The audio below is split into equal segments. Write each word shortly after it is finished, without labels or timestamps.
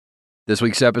This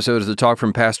week's episode is a talk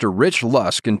from Pastor Rich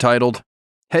Lusk entitled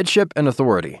Headship and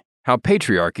Authority, How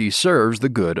Patriarchy Serves the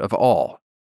Good of All,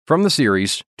 from the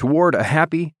series Toward a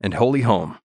Happy and Holy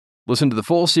Home. Listen to the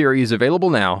full series available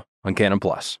now on Canon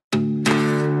Plus.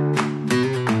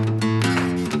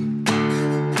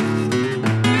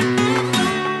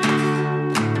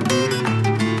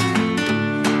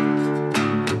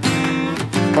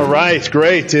 All right,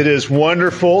 great. It is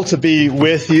wonderful to be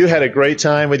with you. Had a great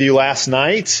time with you last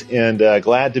night and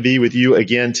glad to be with you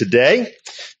again today.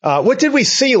 What did we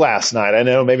see last night? I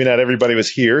know maybe not everybody was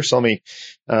here, so let me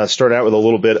start out with a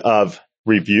little bit of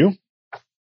review.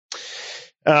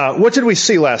 What did we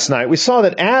see last night? We saw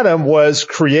that Adam was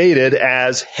created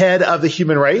as head of the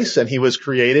human race, and he was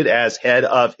created as head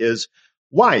of his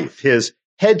wife. His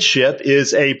headship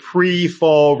is a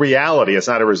pre-fall reality. It's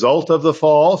not a result of the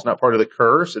fall. It's not part of the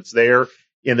curse. It's there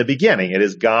in the beginning. It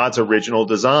is God's original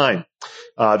design.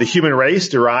 The human race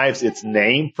derives its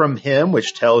name from him,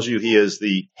 which tells you he is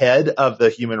the head of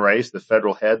the human race, the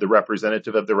federal head, the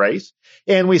representative of the race.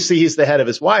 And we see he's the head of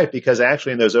his wife because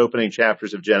actually in those opening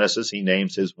chapters of Genesis, he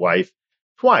names his wife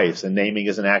twice. And naming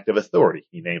is an act of authority.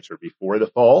 He names her before the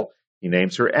fall. He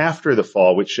names her after the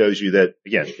fall, which shows you that,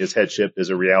 again, his headship is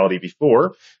a reality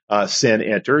before sin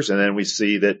enters. And then we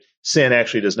see that sin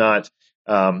actually does not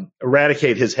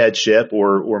eradicate his headship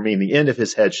or mean the end of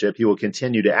his headship. He will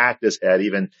continue to act as head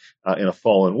even in a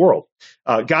fallen world.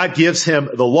 God gives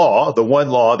him the law, the one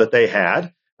law that they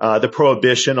had, the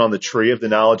prohibition on the tree of the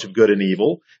knowledge of good and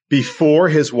evil before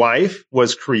his wife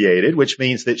was created, which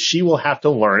means that she will have to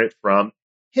learn it from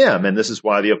him. And this is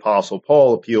why the Apostle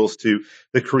Paul appeals to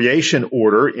the creation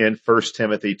order in 1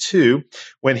 Timothy 2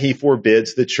 when he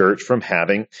forbids the church from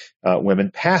having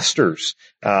women pastors.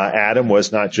 Adam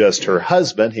was not just her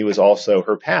husband, he was also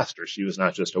her pastor. She was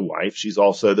not just a wife, she's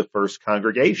also the first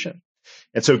congregation.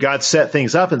 And so God set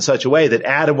things up in such a way that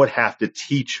Adam would have to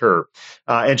teach her.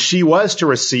 And she was to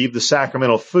receive the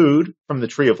sacramental food from the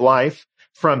tree of life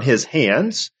from his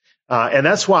hands. And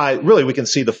that's why really we can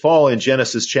see the fall in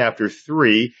Genesis chapter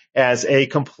 3 as a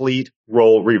complete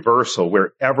role reversal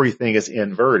where everything is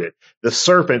inverted. The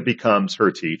serpent becomes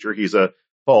her teacher. He's a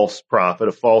false prophet,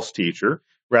 a false teacher,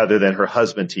 rather than her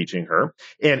husband teaching her.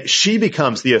 And she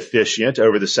becomes the officiant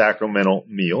over the sacramental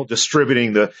meal,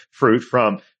 distributing the fruit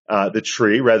from the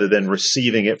tree rather than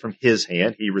receiving it from his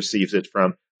hand. He receives it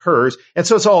from hers. And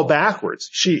so it's all backwards.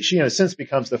 She in a sense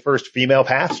becomes the first female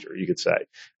pastor, you could say,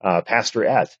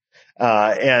 pastorette.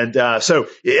 So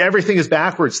everything is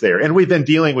backwards there. And we've been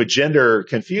dealing with gender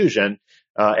confusion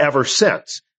ever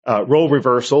since. Role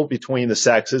reversal between the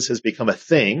sexes has become a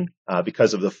thing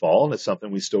because of the fall, and it's something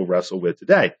we still wrestle with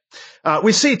today.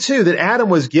 We see, too, that Adam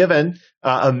was given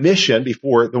a mission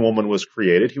before the woman was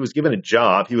created. He was given a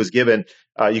job. He was given,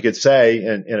 you could say,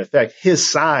 in effect, his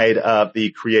side of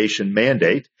the creation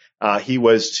mandate. He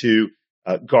was to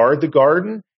guard the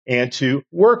garden and to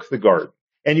work the garden.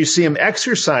 And you see him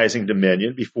exercising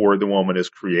dominion before the woman is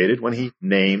created when he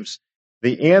names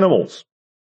the animals.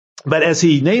 But as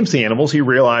he names the animals, he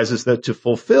realizes that to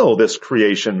fulfill this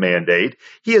creation mandate,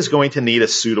 he is going to need a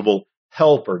suitable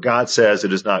helper. God says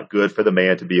it is not good for the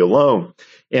man to be alone.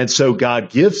 And so God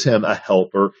gives him a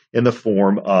helper in the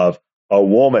form of a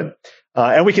woman.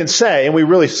 And we can say, and we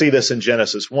really see this in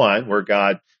Genesis 1, where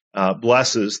God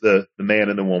blesses the man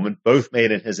and the woman, both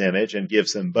made in his image, and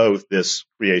gives them both this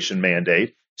creation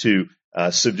mandate to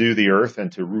subdue the earth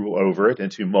and to rule over it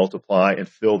and to multiply and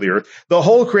fill the earth. The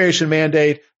whole creation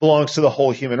mandate belongs to the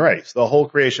whole human race. The whole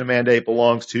creation mandate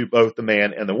belongs to both the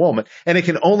man and the woman. And it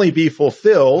can only be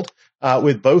fulfilled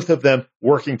with both of them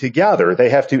working together.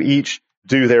 They have to each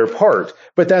do their part.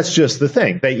 But that's just the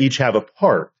thing. They each have a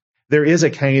part. There is a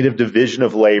kind of division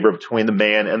of labor between the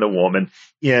man and the woman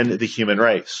in the human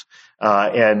race.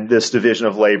 And this division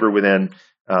of labor within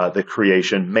the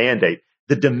creation mandate.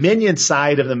 The dominion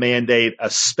side of the mandate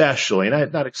especially,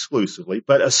 and not exclusively,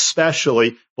 but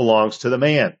especially belongs to the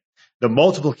man. The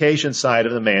multiplication side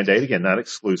of the mandate, again, not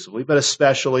exclusively, but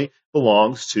especially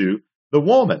belongs to the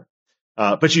woman.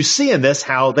 But you see in this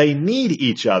how they need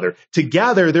each other.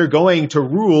 Together, they're going to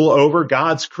rule over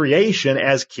God's creation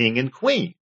as king and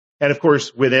queen. And of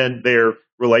course, within their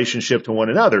relationship to one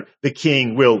another, the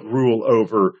king will rule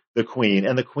over the queen,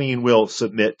 and the queen will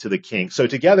submit to the king. So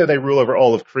together they rule over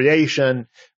all of creation,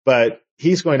 but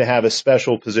he's going to have a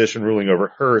special position ruling over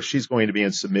her. She's going to be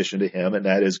in submission to him, and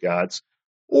that is God's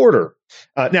order.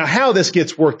 Now, how this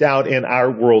gets worked out in our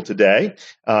world today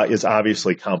is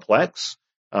obviously complex.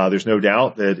 There's no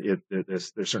doubt that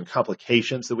there's certain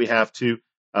complications that we have to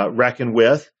reckon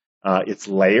with. It's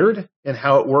layered in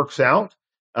how it works out.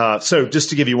 So just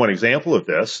to give you one example of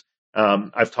this,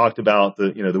 I've talked about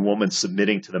the woman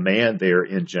submitting to the man there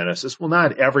in Genesis. Well,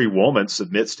 not every woman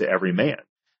submits to every man.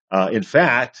 In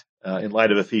fact, in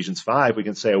light of Ephesians 5, we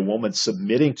can say a woman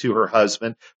submitting to her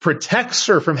husband protects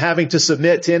her from having to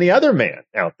submit to any other man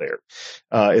out there.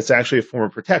 It's actually a form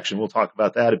of protection. We'll talk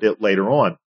about that a bit later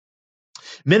on.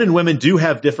 Men and women do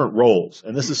have different roles,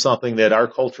 and this is something that our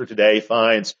culture today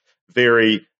finds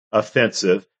very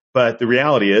offensive. But the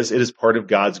reality is it is part of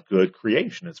God's good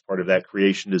creation. It's part of that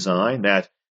creation design, that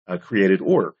created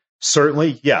order.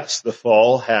 Certainly, yes, the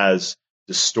fall has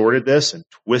distorted this and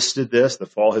twisted this. The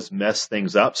fall has messed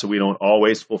things up, so we don't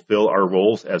always fulfill our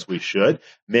roles as we should.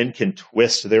 Men can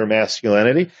twist their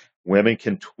masculinity. Women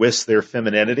can twist their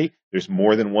femininity. There's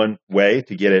more than one way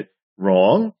to get it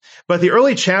wrong. But the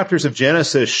early chapters of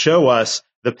Genesis show us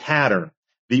the pattern,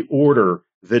 the order,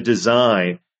 the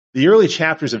design. The early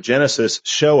chapters of Genesis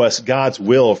show us God's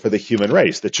will for the human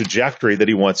race, the trajectory that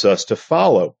he wants us to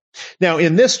follow. Now,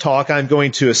 in this talk, I'm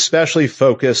going to especially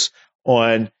focus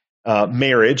on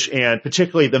marriage, and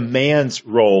particularly the man's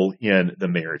role in the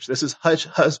marriage. This is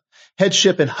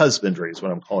headship and husbandry is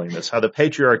what I'm calling this, how the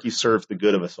patriarchy serves the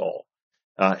good of us all.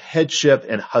 Headship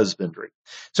and husbandry.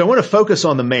 So I want to focus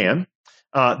on the man.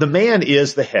 The man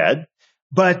is the head.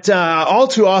 But all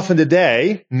too often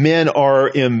today, men are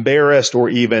embarrassed or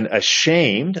even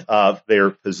ashamed of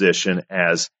their position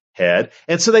as head.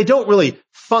 And so they don't really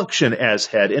function as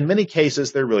head. In many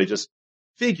cases, they're really just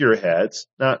figureheads,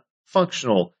 not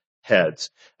functional heads.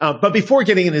 But before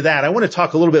getting into that, I want to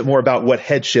talk a little bit more about what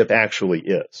headship actually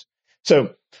is.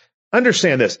 So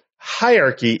understand this.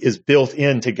 Hierarchy is built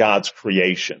into God's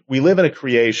creation. We live in a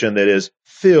creation that is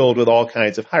filled with all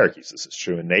kinds of hierarchies. This is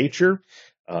true in nature.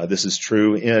 This is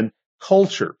true in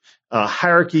culture.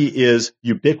 Hierarchy is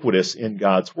ubiquitous in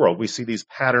God's world. We see these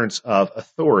patterns of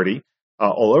authority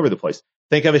all over the place.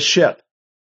 Think of a ship,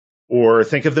 or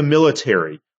think of the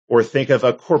military, or think of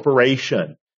a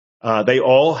corporation. They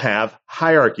all have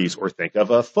hierarchies, or think of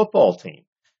a football team.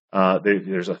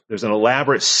 There's an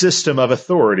elaborate system of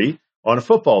authority on a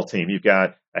football team. You've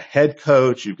got a head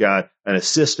coach, you've got an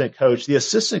assistant coach. The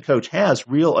assistant coach has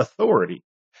real authority,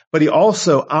 but he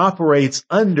also operates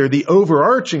under the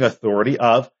overarching authority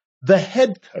of the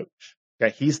head coach.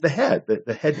 Okay, he's the head.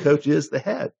 The head coach is the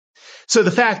head. So the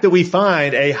fact that we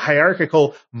find a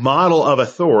hierarchical model of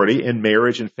authority in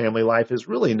marriage and family life is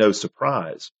really no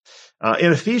surprise.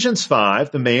 In Ephesians 5,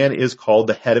 the man is called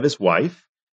the head of his wife,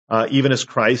 even as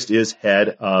Christ is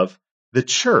head of the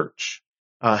church.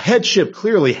 Headship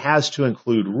clearly has to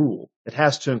include rule. It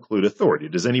has to include authority.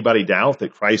 Does anybody doubt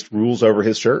that Christ rules over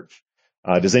his church?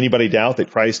 Does anybody doubt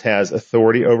that Christ has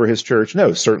authority over his church?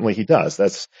 No, certainly he does.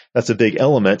 That's a big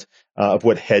element of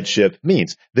what headship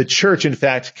means. The church, in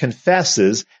fact,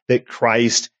 confesses that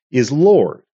Christ is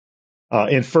Lord.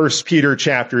 In 1 Peter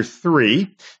chapter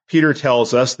 3, Peter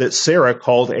tells us that Sarah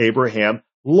called Abraham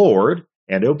Lord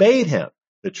and obeyed him.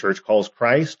 The church calls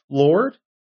Christ Lord.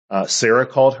 Sarah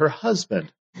called her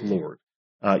husband Lord.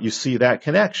 You see that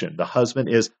connection. The husband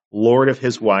is Lord of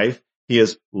his wife. He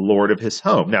is Lord of his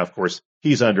home. Now, of course,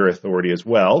 he's under authority as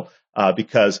well,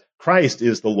 because Christ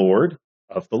is the Lord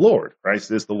of the Lord.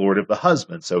 Christ is the Lord of the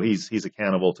husband. So he's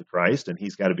accountable to Christ, and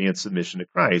he's got to be in submission to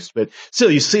Christ. But still,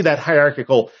 you see that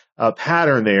hierarchical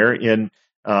pattern there in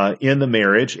the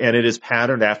marriage, and it is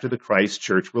patterned after the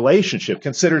Christ-church relationship.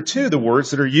 Consider, too, the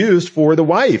words that are used for the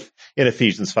wife in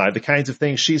Ephesians 5, the kinds of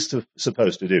things she's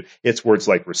supposed to do. It's words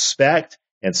like respect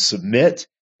and submit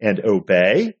and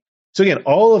obey. So again,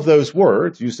 all of those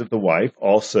words used of the wife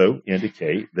also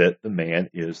indicate that the man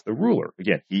is the ruler.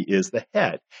 Again, he is the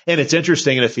head. And it's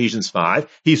interesting in Ephesians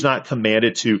 5, he's not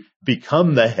commanded to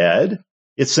become the head.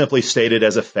 It's simply stated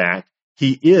as a fact,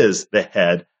 he is the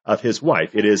head of his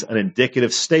wife. It is an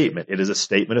indicative statement. It is a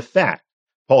statement of fact.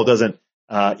 Paul doesn't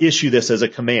issue this as a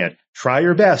command. Try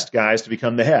your best, guys, to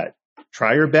become the head.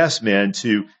 Try your best, men,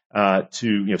 to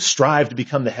strive to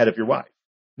become the head of your wife.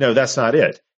 No, that's not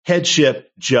it.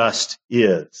 Headship just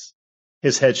is.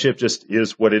 His headship just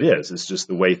is what it is. It's just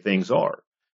the way things are.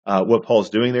 What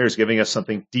Paul's doing there is giving us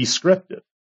something descriptive.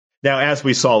 Now, as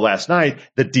we saw last night,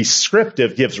 the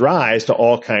descriptive gives rise to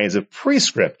all kinds of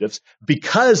prescriptives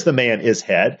because the man is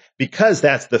head, because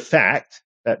that's the fact,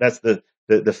 that's the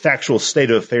factual state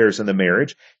of affairs in the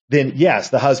marriage. Then, yes,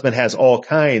 the husband has all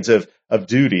kinds of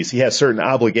duties. He has certain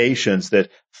obligations that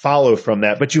follow from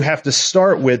that, but you have to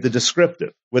start with the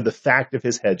descriptive, with the fact of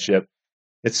his headship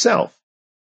itself.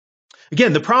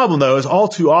 Again, the problem, though, is all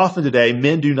too often today,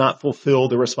 men do not fulfill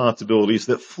the responsibilities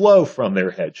that flow from their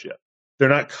headship. They're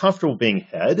not comfortable being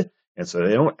head, and so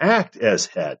they don't act as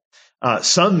head.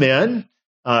 Some men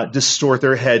distort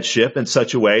their headship in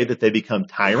such a way that they become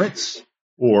tyrants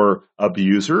or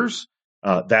abusers.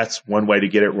 That's one way to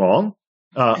get it wrong.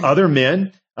 Other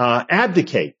men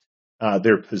abdicate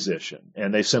their position,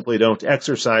 and they simply don't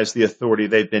exercise the authority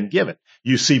they've been given.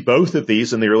 You see both of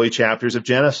these in the early chapters of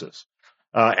Genesis.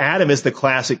 Adam is the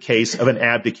classic case of an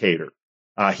abdicator.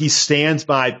 He stands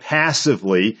by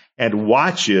passively and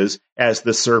watches as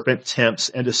the serpent tempts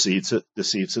and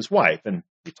deceives his wife. And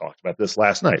we talked about this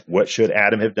last night. What should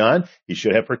Adam have done? He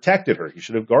should have protected her. He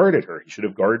should have guarded her. He should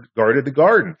have guarded the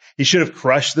garden. He should have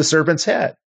crushed the serpent's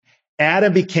head.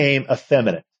 Adam became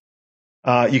effeminate.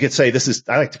 You could say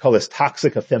I like to call this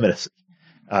toxic effeminacy.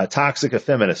 Toxic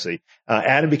effeminacy.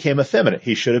 Adam became effeminate.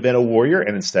 He should have been a warrior,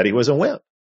 and instead he was a wimp.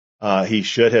 He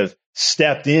should have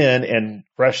stepped in and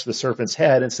crushed the serpent's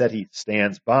head. Instead, he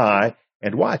stands by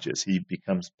and watches. He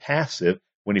becomes passive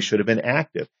when he should have been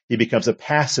active. He becomes a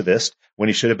pacifist when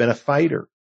he should have been a fighter.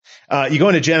 You go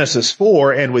into Genesis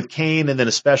 4, and with Cain, and then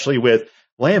especially with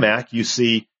Lamech, you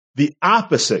see the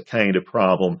opposite kind of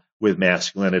problem with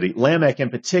masculinity. Lamech in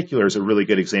particular is a really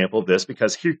good example of this,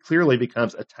 because he clearly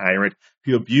becomes a tyrant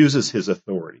who abuses his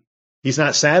authority. He's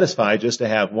not satisfied just to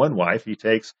have one wife. He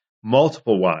takes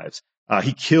multiple wives.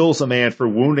 He kills a man for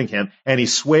wounding him, and he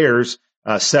swears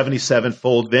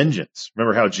 77-fold vengeance.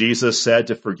 Remember how Jesus said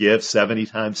to forgive 70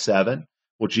 times 7?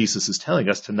 Well, Jesus is telling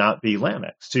us to not be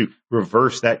Lamech, to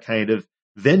reverse that kind of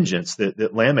vengeance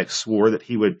that Lamech swore that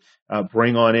he would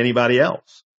bring on anybody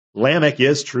else. Lamech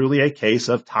is truly a case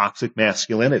of toxic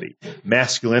masculinity.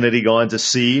 Masculinity gone to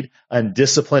seed,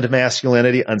 undisciplined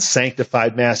masculinity,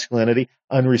 unsanctified masculinity,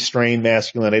 unrestrained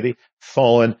masculinity,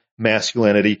 fallen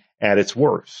masculinity at its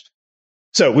worst.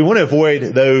 So we want to avoid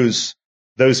those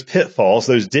pitfalls,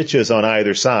 those ditches on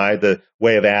either side, the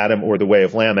way of Adam or the way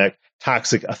of Lamech,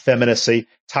 toxic effeminacy,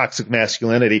 toxic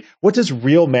masculinity. What does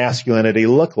real masculinity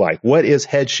look like? What is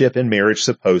headship in marriage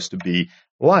supposed to be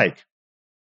like?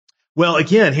 Well,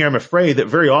 again, here I'm afraid that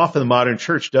very often the modern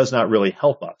church does not really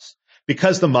help us.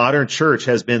 Because the modern church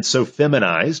has been so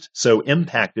feminized, so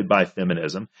impacted by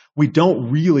feminism, we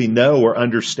don't really know or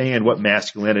understand what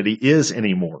masculinity is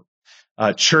anymore.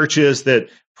 Churches that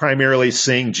primarily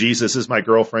sing Jesus is my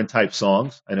girlfriend type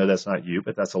songs. I know that's not you,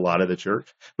 but that's a lot of the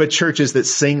church. But churches that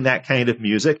sing that kind of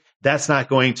music, that's not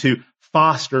going to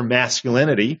foster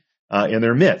masculinity in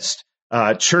their midst.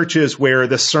 Churches where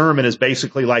the sermon is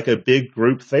basically like a big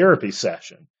group therapy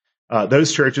session.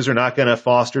 Those churches are not going to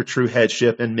foster true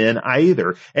headship in men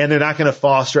either. And they're not going to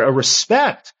foster a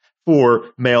respect for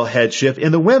male headship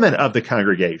in the women of the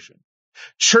congregation.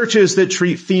 Churches that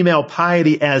treat female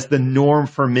piety as the norm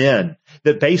for men,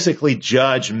 that basically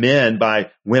judge men by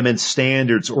women's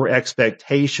standards or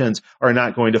expectations, are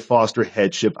not going to foster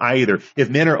headship either. If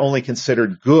men are only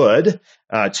considered good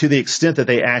to the extent that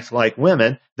they act like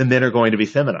women, then men are going to be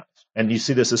feminized. And you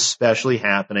see this especially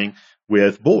happening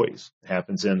with boys. It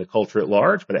happens in the culture at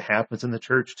large, but it happens in the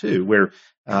church too, where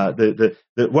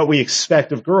what we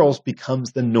expect of girls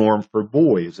becomes the norm for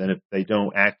boys. And if they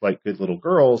don't act like good little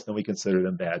girls, then we consider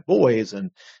them bad boys,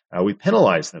 and we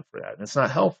penalize them for that. And it's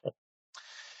not helpful.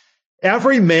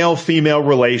 Every male-female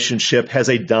relationship has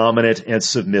a dominant and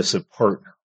submissive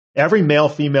partner. Every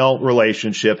male-female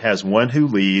relationship has one who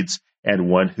leads and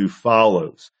one who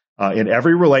follows. In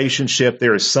every relationship,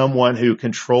 there is someone who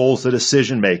controls the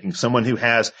decision-making, someone who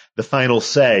has the final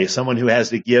say, someone who has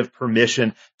to give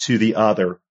permission to the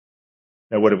other.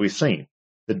 Now, what have we seen?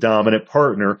 The dominant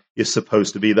partner is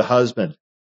supposed to be the husband.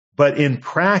 But in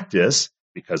practice,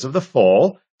 because of the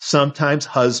fall, sometimes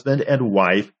husband and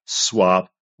wife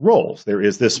swap roles. There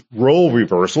is this role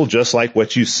reversal, just like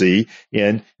what you see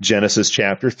in Genesis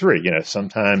chapter 3.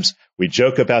 Sometimes we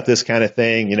joke about this kind of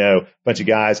thing. A bunch of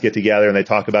guys get together and they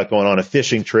talk about going on a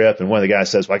fishing trip, and one of the guys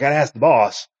says, well, I got to ask the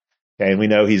boss. Okay, and we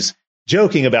know he's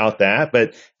joking about that,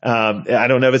 but I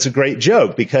don't know if it's a great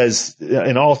joke, because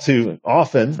and all too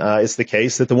often it's the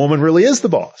case that the woman really is the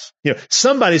boss.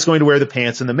 Somebody's going to wear the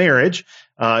pants in the marriage,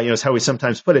 is how we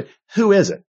sometimes put it. Who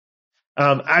is it?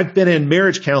 I've been in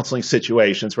marriage counseling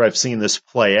situations where I've seen this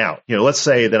play out. Let's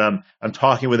say that I'm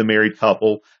talking with a married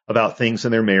couple about things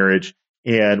in their marriage,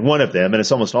 and one of them, and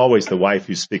it's almost always the wife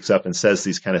who speaks up and says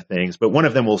these kind of things, but one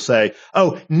of them will say,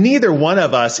 oh, neither one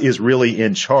of us is really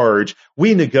in charge.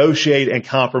 We negotiate and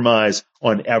compromise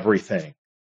on everything.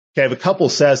 Okay, if a couple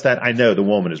says that, I know the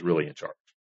woman is really in charge.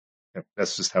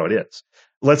 That's just how it is.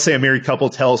 Let's say a married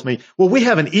couple tells me, well, we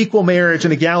have an equal marriage,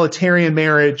 an egalitarian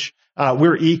marriage.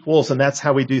 We're equals, and that's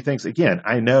how we do things. Again,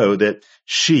 I know that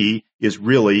she is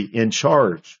really in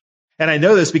charge. And I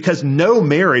know this because no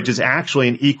marriage is actually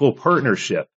an equal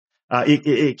partnership.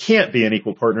 It can't be an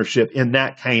equal partnership in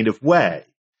that kind of way.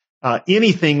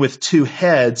 Anything with two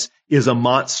heads is a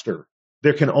monster.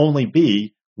 There can only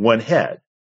be one head.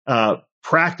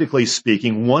 practically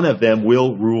speaking, one of them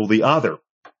will rule the other.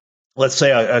 Let's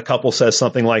say a couple says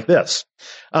something like this.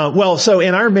 So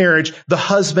in our marriage, the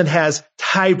husband has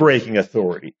tie-breaking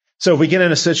authority. So if we get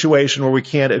in a situation where we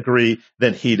can't agree,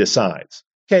 then he decides.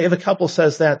 Okay, if a couple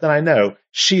says that, then I know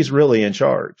she's really in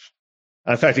charge.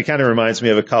 In fact, it kind of reminds me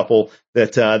of a couple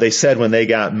that they said when they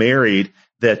got married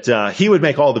that he would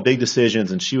make all the big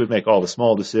decisions and she would make all the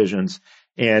small decisions.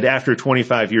 And after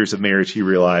 25 years of marriage, he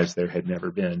realized there had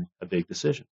never been a big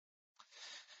decision.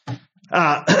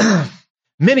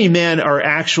 Many men are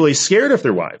actually scared of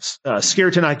their wives,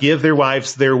 scared to not give their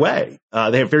wives their way.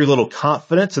 They have very little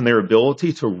confidence in their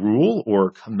ability to rule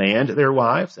or command their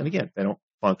wives. And again, they don't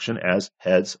function as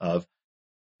heads of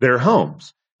their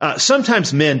homes.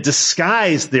 Sometimes men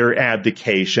disguise their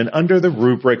abdication under the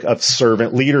rubric of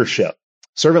servant leadership.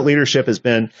 Servant leadership has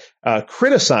been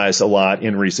criticized a lot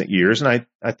in recent years, and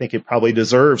I think it probably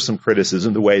deserves some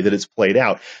criticism the way that it's played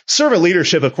out. Servant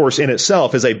leadership, of course, in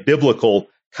itself is a biblical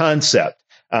concept.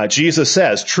 Jesus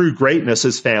says true greatness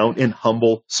is found in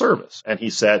humble service, and he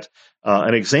set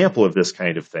an example of this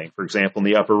kind of thing. For example, in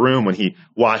the upper room, when he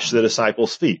washed the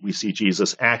disciples' feet, we see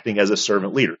Jesus acting as a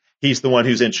servant leader. He's the one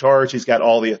who's in charge. He's got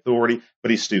all the authority, but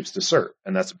he stoops to serve.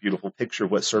 And that's a beautiful picture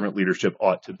of what servant leadership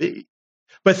ought to be.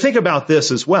 But think about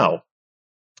this as well.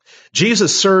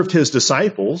 Jesus served his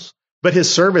disciples, but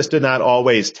his service did not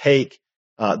always take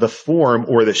the form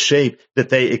or the shape that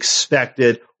they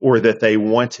expected or that they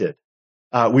wanted.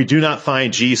 We do not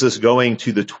find Jesus going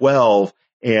to the 12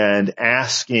 and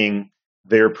asking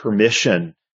their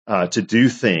permission to do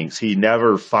things. He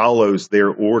never follows their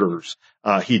orders.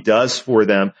 He does for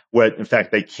them what, in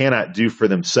fact, they cannot do for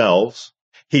themselves.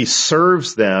 He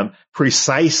serves them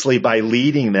precisely by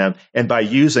leading them and by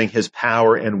using his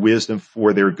power and wisdom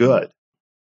for their good.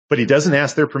 But he doesn't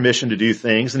ask their permission to do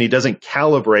things, and he doesn't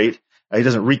recalibrate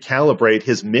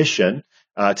his mission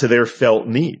to their felt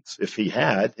needs. If he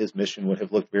had, his mission would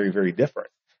have looked very, very different.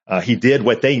 He did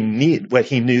what he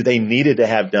knew they needed to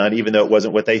have done, even though it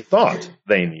wasn't what they thought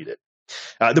they needed.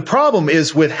 The problem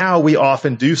is with how we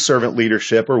often do servant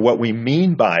leadership, or what we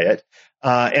mean by it.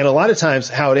 And a lot of times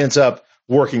how it ends up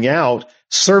working out,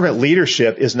 servant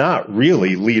leadership is not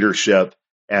really leadership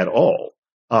at all.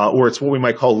 Or it's what we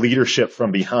might call leadership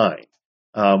from behind,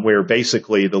 where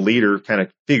basically the leader kind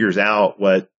of figures out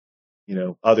what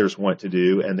others want to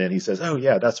do, and then he says, "Oh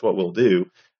yeah, that's what we'll do."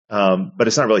 But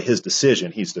it's not really his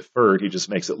decision. He's deferred. He just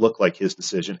makes it look like his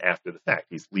decision after the fact.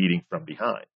 He's leading from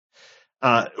behind.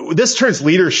 This turns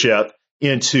leadership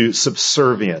into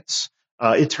subservience.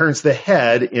 It turns the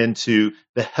head into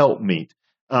the helpmeet.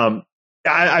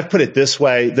 I've put it this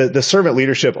way: the servant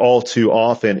leadership all too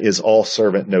often is all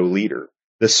servant, no leader.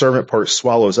 The servant part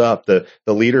swallows up the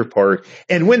leader part.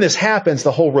 And when this happens,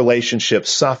 the whole relationship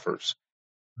suffers.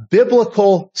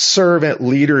 Biblical servant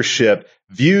leadership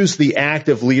views the act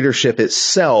of leadership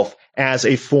itself as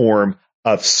a form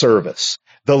of service.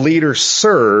 The leader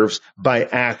serves by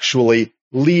actually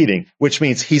leading, which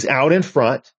means he's out in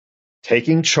front,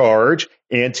 taking charge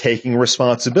and taking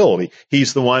responsibility.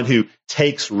 He's the one who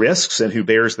takes risks and who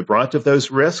bears the brunt of those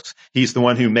risks. He's the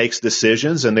one who makes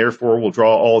decisions and therefore will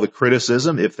draw all the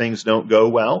criticism if things don't go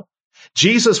well.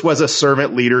 Jesus was a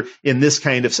servant leader in this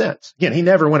kind of sense. Again, he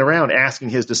never went around asking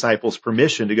his disciples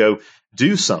permission to go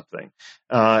do something.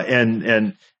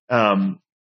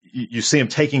 You see him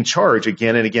taking charge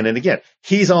again and again and again.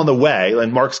 He's on the way,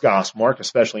 and Mark's gospel, Mark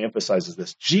especially emphasizes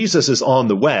this. Jesus is on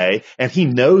the way, and he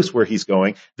knows where he's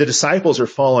going. The disciples are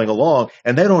following along,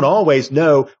 and they don't always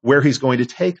know where he's going to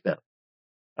take them.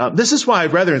 This is why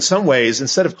I'd rather, in some ways,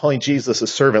 instead of calling Jesus a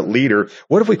servant leader,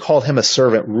 what if we called him a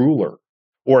servant ruler,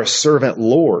 or a servant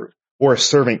lord, or a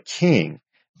servant king?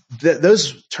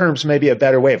 Those terms may be a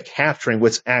better way of capturing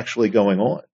what's actually going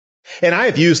on. And I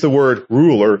have used the word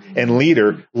ruler and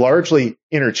leader largely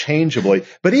interchangeably,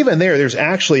 but even there's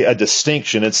actually a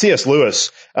distinction. And C.S.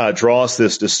 Lewis draws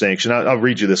this distinction. I'll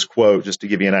read you this quote just to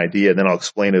give you an idea, and then I'll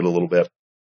explain it a little bit.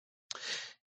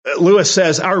 Lewis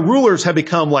says, "Our rulers have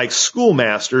become like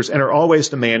schoolmasters and are always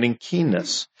demanding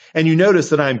keenness. And you notice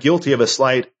that I'm guilty of a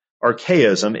slight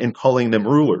archaism in calling them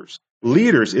rulers.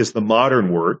 Leaders is the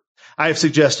modern word. I have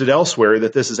suggested elsewhere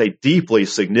that this is a deeply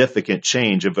significant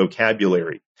change of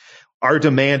vocabulary. Our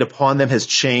demand upon them has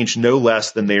changed no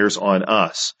less than theirs on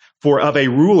us. For of a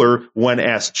ruler, one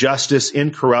asks justice,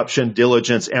 incorruption,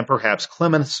 diligence, and perhaps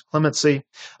clemency.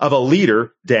 Of a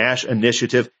leader,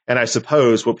 initiative, and I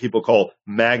suppose what people call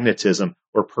magnetism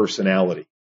or personality."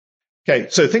 Okay,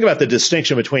 so think about the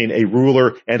distinction between a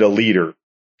ruler and a leader.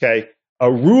 Okay,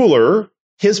 a ruler,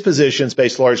 his position is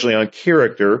based largely on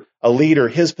character. A leader,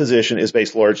 his position is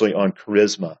based largely on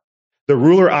charisma. The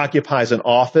ruler occupies an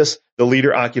office. The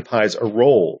leader occupies a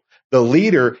role. The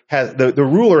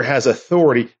ruler has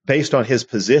authority based on his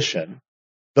position.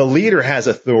 The leader has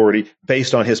authority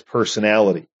based on his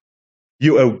personality.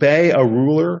 You obey a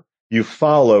ruler, you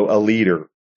follow a leader.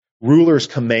 Rulers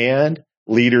command,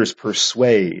 leaders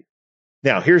persuade.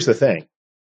 Now, here's the thing.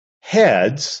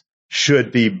 Heads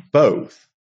should be both.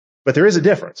 But there is a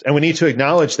difference, and we need to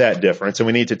acknowledge that difference, and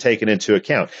we need to take it into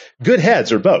account. Good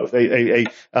heads are both. A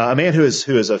man who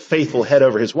is a faithful head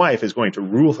over his wife is going to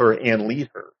rule her and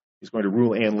lead her. He's going to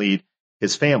rule and lead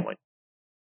his family.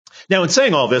 Now, in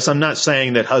saying all this, I'm not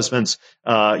saying that husbands,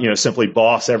 simply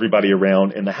boss everybody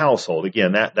around in the household.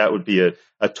 Again, that would be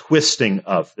a twisting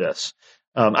of this.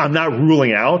 I'm not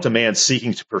ruling out a man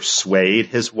seeking to persuade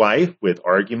his wife with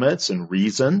arguments and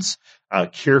reasons,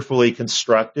 carefully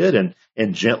constructed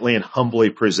and gently and humbly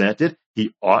presented.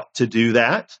 He ought to do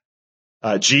that.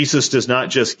 Jesus does not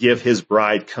just give his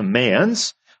bride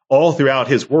commands. All throughout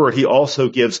his word, he also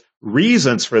gives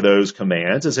reasons for those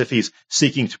commands, as if he's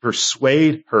seeking to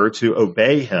persuade her to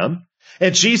obey him.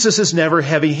 And Jesus is never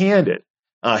heavy-handed.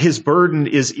 His burden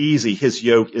is easy, his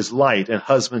yoke is light, and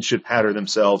husbands should pattern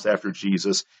themselves after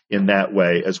Jesus in that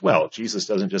way as well. Jesus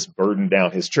doesn't just burden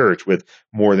down his church with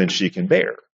more than she can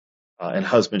bear. And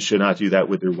husbands should not do that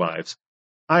with their wives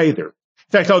either.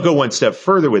 In fact, I'll go one step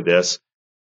further with this,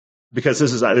 because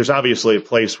there's obviously a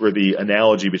place where the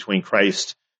analogy between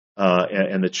Christ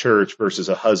and the church versus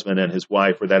a husband and his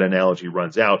wife, where that analogy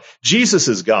runs out. Jesus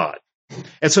is God.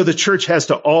 And so the church has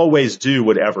to always do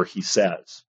whatever he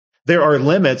says. There are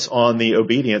limits on the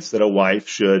obedience that a wife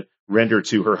should render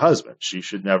to her husband. She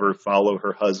should never follow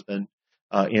her husband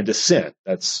into sin.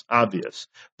 That's obvious.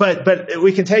 But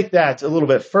we can take that a little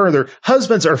bit further.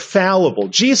 Husbands are fallible.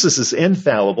 Jesus is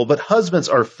infallible, but husbands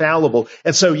are fallible.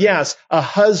 And so, yes, a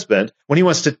husband, when he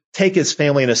wants to take his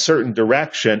family in a certain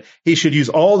direction, he should use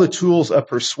all the tools of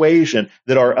persuasion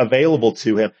that are available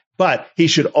to him, but he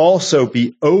should also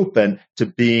be open to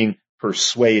being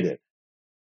persuaded.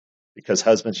 Because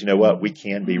husbands, you know what? We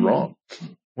can be wrong.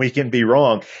 We can be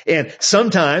wrong. And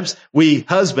sometimes we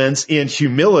husbands in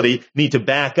humility need to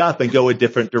back up and go a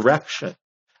different direction.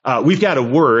 We've got a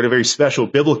word, a very special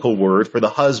biblical word for the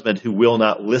husband who will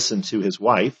not listen to his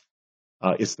wife.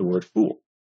 It's the word fool.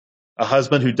 A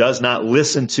husband who does not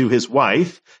listen to his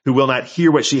wife, who will not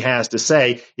hear what she has to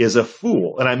say, is a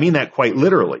fool. And I mean that quite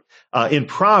literally. In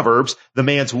Proverbs, the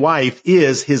man's wife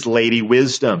is his lady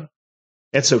wisdom.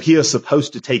 And so he is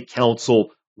supposed to take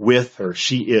counsel with her.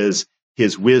 She is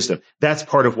his wisdom. That's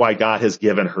part of why God has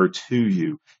given her to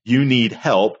you. You need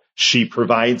help. She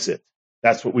provides it.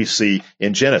 That's what we see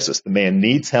in Genesis. The man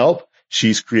needs help.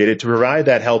 She's created to provide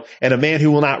that help. And a man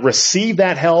who will not receive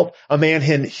that help, a man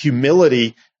in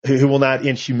humility, who will not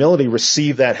in humility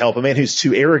receive that help, a man who's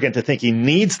too arrogant to think he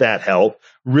needs that help,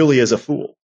 really is a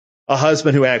fool. A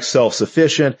husband who acts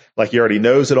self-sufficient, like he already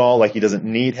knows it all, like he doesn't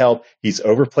need help, he's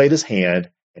overplayed his hand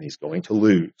and he's going to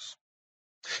lose.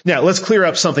 Now, let's clear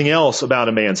up something else about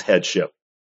a man's headship.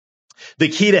 The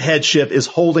key to headship is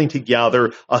holding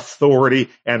together authority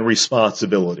and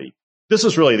responsibility. This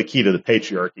is really the key to the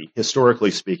patriarchy,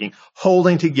 historically speaking,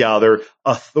 holding together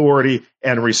authority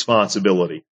and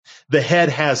responsibility. The head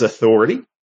has authority,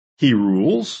 he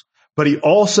rules, but he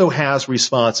also has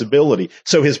responsibility.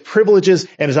 So his privileges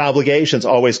and his obligations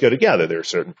always go together. There are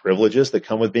certain privileges that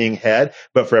come with being head,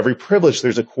 but for every privilege,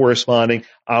 there's a corresponding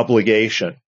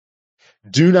obligation.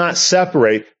 Do not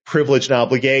separate privilege and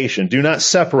obligation. Do not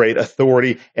separate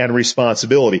authority and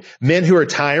responsibility. Men who are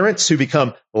tyrants, who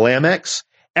become Lamechs,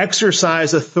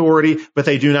 exercise authority, but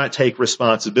they do not take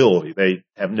responsibility. They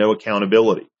have no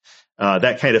accountability.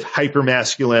 That kind of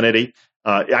hypermasculinity,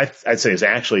 I'd say, is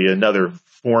actually another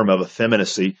form of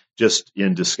effeminacy, just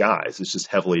in disguise. It's just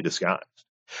heavily disguised.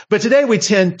 But today we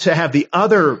tend to have the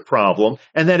other problem,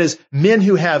 and that is men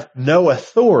who have no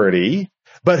authority,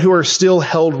 but who are still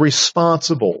held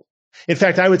responsible. In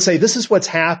fact, I would say this is what's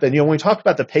happened. When we talk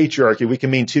about the patriarchy, we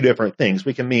can mean two different things.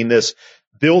 We can mean this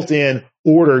built-in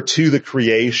order to the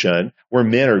creation where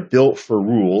men are built for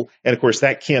rule. And of course,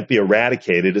 that can't be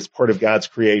eradicated. It's part of God's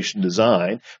creation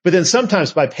design. But then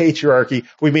sometimes by patriarchy,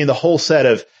 we mean the whole set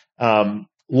of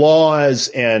laws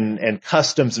and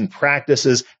customs and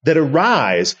practices that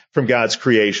arise from God's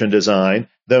creation design,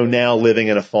 though now living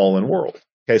in a fallen world.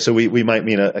 Okay, so we might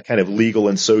mean a kind of legal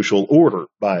and social order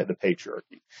by the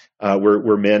patriarchy,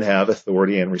 where men have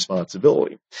authority and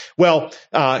responsibility. Well,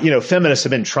 feminists have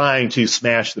been trying to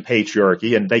smash the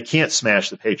patriarchy, and they can't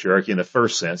smash the patriarchy in the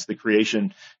first sense. The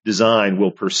creation design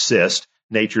will persist.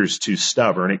 Nature's too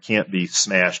stubborn. It can't be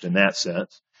smashed in that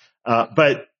sense.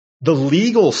 But the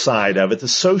legal side of it, the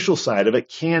social side of it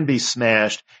can be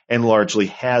smashed and largely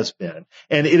has been.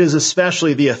 And it is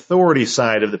especially the authority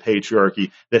side of the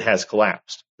patriarchy that has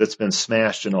collapsed, that's been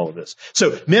smashed in all of this.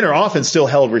 So men are often still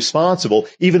held responsible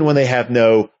even when they have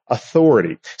no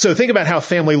authority. So think about how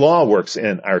family law works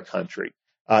in our country.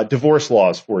 Divorce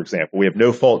laws, for example. We have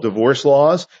no-fault divorce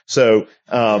laws. So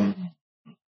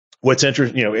what's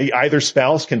interesting, either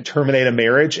spouse can terminate a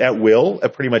marriage at will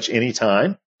at pretty much any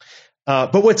time.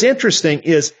 But what's interesting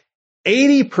is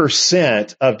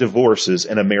 80% of divorces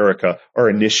in America are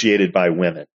initiated by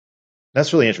women.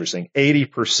 That's really interesting.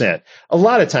 80%. A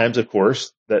lot of times, of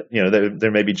course, that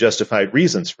there may be justified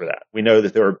reasons for that. We know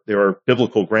that there are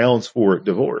biblical grounds for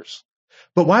divorce.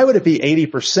 But why would it be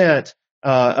 80%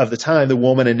 of the time the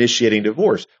woman initiating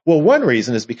divorce? Well, one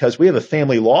reason is because we have a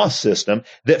family law system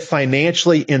that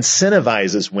financially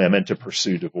incentivizes women to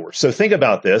pursue divorce. So think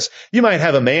about this. You might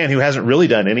have a man who hasn't really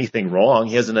done anything wrong.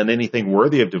 He hasn't done anything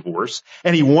worthy of divorce,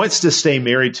 and he wants to stay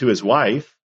married to his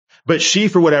wife, but she,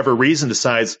 for whatever reason,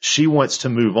 decides she wants to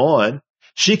move on.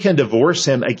 She can divorce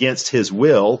him against his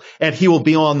will, and he will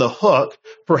be on the hook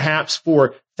perhaps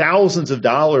for thousands of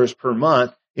dollars per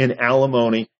month in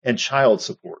alimony and child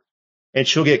support. And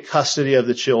she'll get custody of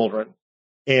the children,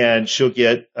 and she'll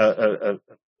get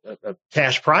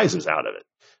cash prizes out of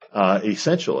it,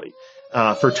 essentially,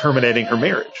 for terminating her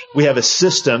marriage. We have a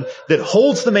system that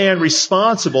holds the man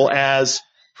responsible as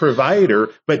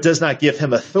provider, but does not give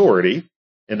him authority,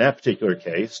 in that particular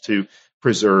case, to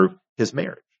preserve his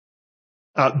marriage.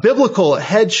 Biblical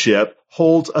headship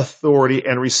holds authority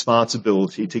and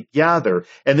responsibility together.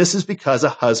 And this is because a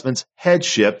husband's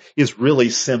headship is really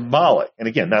symbolic. And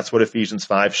again, that's what Ephesians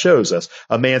 5 shows us.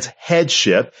 A man's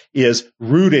headship is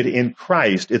rooted in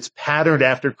Christ. It's patterned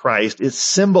after Christ. It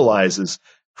symbolizes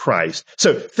Christ.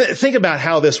 So think about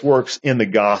how this works in the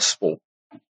gospel,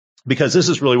 because this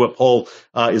is really what Paul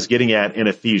is getting at in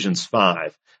Ephesians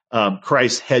 5.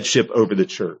 Christ's headship over the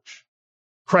church.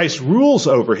 Christ rules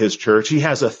over his church. He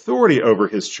has authority over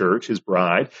his church, his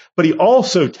bride, but he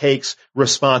also takes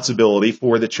responsibility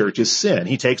for the church's sin.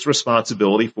 He takes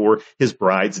responsibility for his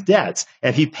bride's debts,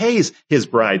 and he pays his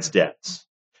bride's debts.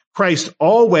 Christ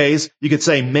always, you could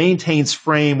say, maintains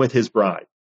frame with his bride.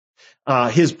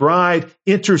 His bride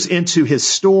enters into his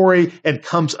story and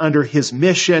comes under his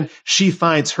mission. She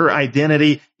finds her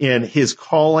identity in his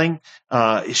calling.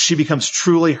 She becomes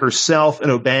truly herself in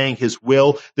obeying his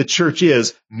will. The church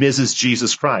is Mrs.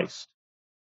 Jesus Christ.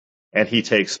 And he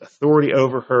takes authority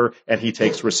over her, and he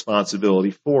takes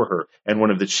responsibility for her. And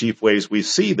one of the chief ways we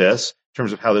see this, in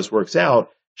terms of how this works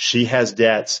out, she has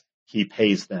debts, he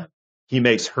pays them. He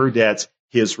makes her debts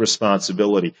his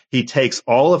responsibility. He takes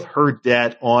all of her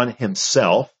debt on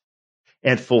himself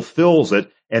and fulfills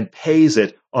it and pays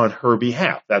it on her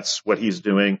behalf. That's what he's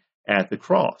doing at the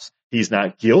cross. He's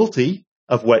not guilty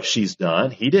of what she's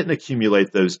done. He didn't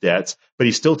accumulate those debts, but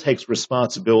he still takes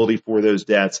responsibility for those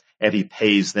debts, and he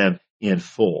pays them in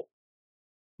full.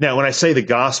 Now, when I say the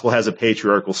gospel has a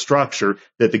patriarchal structure,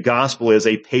 that the gospel is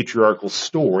a patriarchal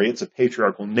story, it's a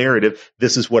patriarchal narrative,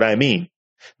 this is what I mean.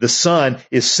 The Son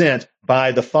is sent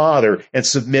by the Father and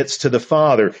submits to the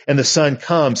Father, and the Son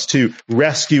comes to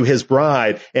rescue his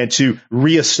bride and to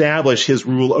reestablish his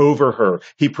rule over her.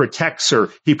 He protects her,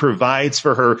 he provides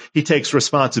for her, he takes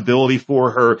responsibility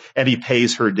for her, and he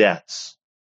pays her debts.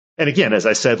 And again, as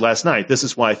I said last night, this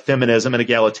is why feminism and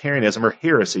egalitarianism are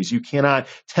heresies. You cannot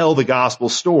tell the gospel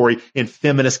story in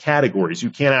feminist categories.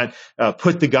 You cannot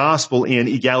put the gospel in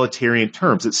egalitarian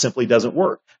terms. It simply doesn't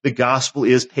work. The gospel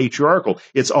is patriarchal.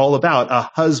 It's all about a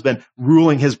husband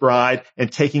ruling his bride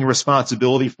and taking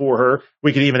responsibility for her.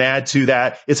 We can even add to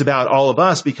that, it's about all of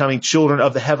us becoming children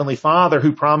of the Heavenly Father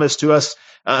who promised to us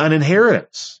an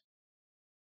inheritance.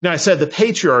 Now, I said the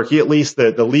patriarchy, at least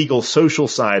the legal social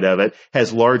side of it,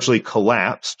 has largely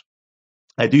collapsed.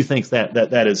 I do think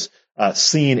that is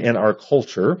seen in our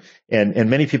culture, and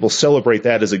many people celebrate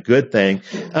that as a good thing.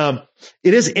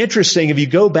 It is interesting if you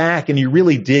go back and you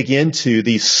really dig into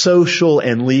the social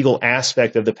and legal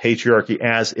aspect of the patriarchy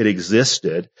as it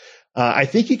existed. I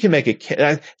think you can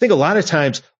I think a lot of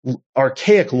times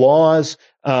archaic laws,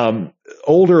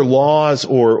 older laws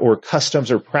or customs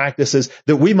or practices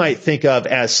that we might think of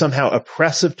as somehow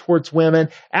oppressive towards women,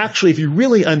 actually, if you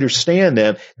really understand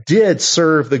them, did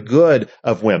serve the good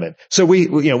of women. So we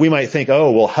might think,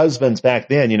 oh, well, husbands back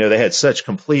then, they had such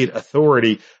complete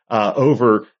authority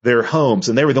over their homes,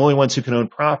 and they were the only ones who could own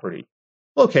property.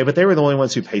 Okay, but they were the only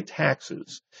ones who paid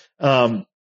taxes.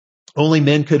 Only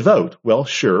men could vote. Well,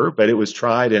 sure, but it was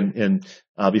tried in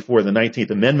before the 19th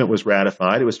Amendment was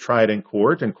ratified. It was tried in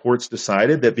court, and courts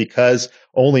decided that because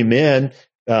only men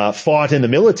fought in the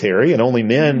military, and only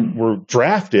men were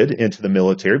drafted into the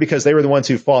military because they were the ones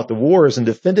who fought the wars and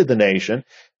defended the nation.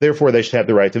 Therefore, they should have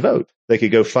the right to vote. They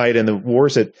could go fight in the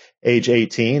wars at age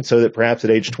 18, so that perhaps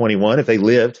at age 21, if they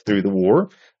lived through the war,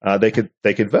 they could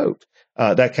vote.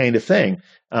 That kind of thing.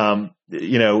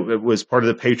 It was part of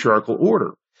the patriarchal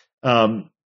order.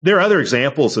 There are other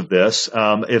examples of this.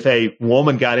 If a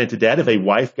woman got into debt, if a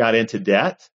wife got into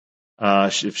debt,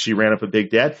 if she ran up a big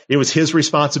debt, it was his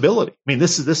responsibility. I mean,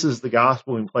 this is the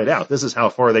gospel being played out. This is how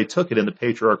far they took it in the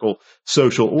patriarchal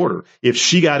social order. If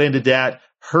she got into debt,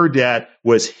 her debt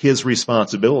was his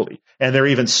responsibility. And there are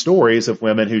even stories of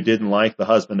women who didn't like the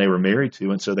husband they were married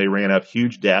to, and so they ran up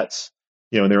huge debts,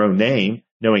 in their own name,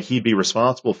 knowing he'd be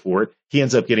responsible for it. He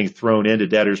ends up getting thrown into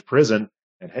debtor's prison,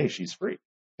 and hey, she's free.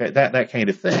 That kind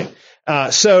of thing.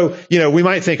 So we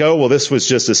might think, oh, well, this was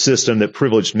just a system that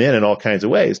privileged men in all kinds of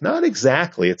ways. Not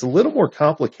exactly. It's a little more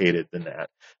complicated than that.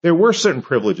 There were certain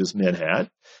privileges men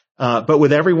had, but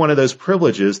with every one of those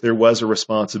privileges, there was a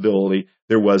responsibility,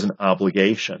 there was an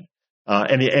obligation.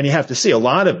 And you have to see a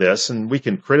lot of this, and we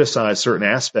can criticize certain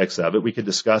aspects of it. We could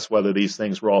discuss whether these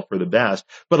things were all for the best,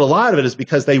 but a lot of it is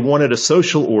because they wanted a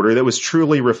social order that was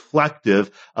truly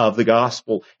reflective of the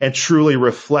gospel and truly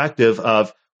reflective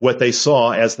of what they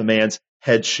saw as the man's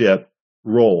headship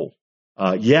role.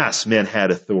 Yes, men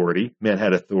had authority,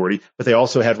 but they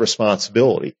also had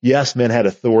responsibility. Yes, men had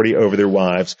authority over their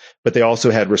wives, but they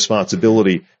also had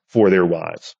responsibility for their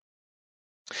wives.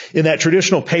 In that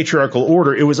traditional patriarchal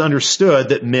order, it was understood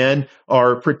that men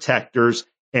are protectors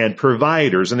and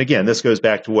providers. And again, this goes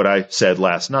back to what I said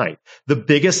last night. The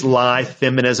biggest lie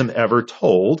feminism ever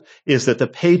told is that the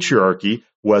patriarchy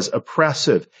was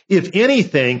oppressive. If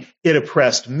anything, it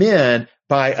oppressed men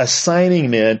by assigning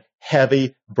men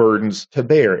heavy burdens to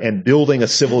bear and building a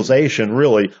civilization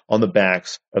really on the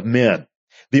backs of men.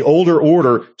 The older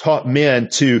order taught men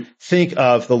to think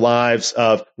of the lives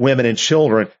of women and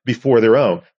children before their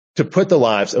own, to put the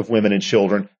lives of women and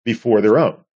children before their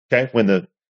own. Okay,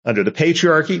 under the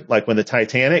patriarchy, like when the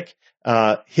Titanic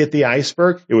hit the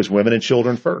iceberg, it was women and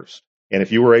children first. And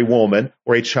if you were a woman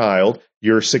or a child,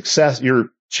 your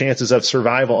chances of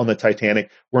survival on the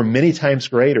Titanic were many times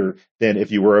greater than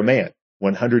if you were a man.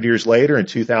 100 years later, in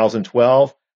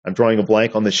 2012, I'm drawing a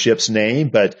blank on the ship's name,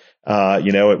 but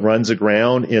it runs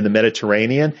aground in the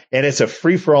Mediterranean, and it's a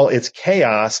free-for-all. It's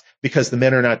chaos because the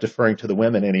men are not deferring to the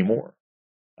women anymore,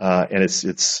 and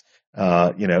it's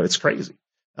crazy.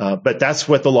 But that's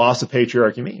what the loss of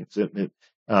patriarchy means.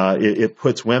 It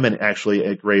puts women actually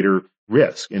at greater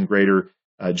risk and greater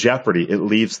jeopardy. It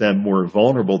leaves them more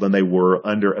vulnerable than they were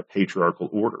under a patriarchal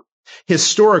order.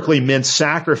 Historically, men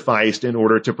sacrificed in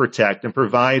order to protect and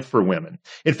provide for women.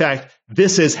 In fact,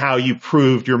 this is how you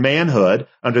proved your manhood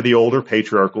under the older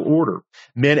patriarchal order.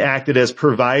 Men acted as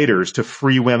providers to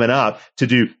free women up to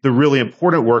do the really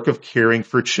important work of caring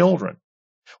for children.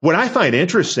 What I find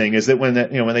interesting is that when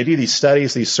they do these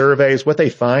studies, these surveys, what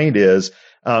they find is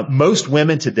most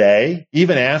women today,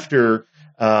 even after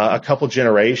a couple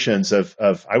generations of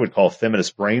I would call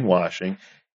feminist brainwashing,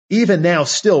 even now,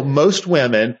 still, most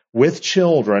women with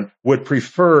children would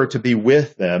prefer to be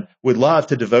with them, would love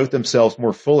to devote themselves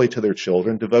more fully to their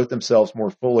children, devote themselves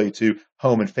more fully to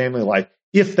home and family life,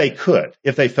 if they could,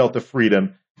 if they felt the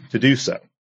freedom to do so.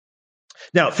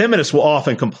 Now, feminists will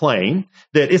often complain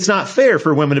that it's not fair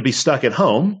for women to be stuck at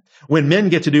home when men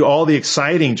get to do all the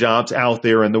exciting jobs out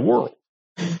there in the world.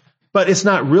 But it's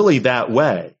not really that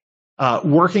way.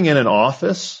 Working in an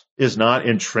office is not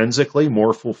intrinsically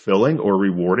more fulfilling or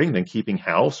rewarding than keeping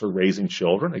house or raising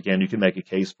children. Again, you can make a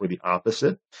case for the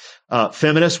opposite.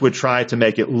 Feminists would try to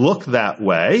make it look that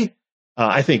way.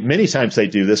 I think many times they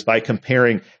do this by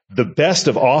comparing the best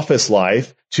of office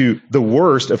life to the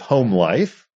worst of home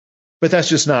life, but that's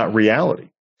just not reality.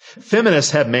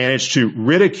 Feminists have managed to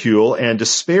ridicule and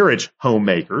disparage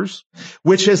homemakers,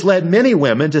 which has led many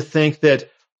women to think that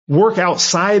work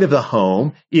outside of the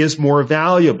home is more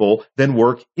valuable than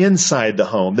work inside the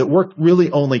home, that work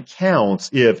really only counts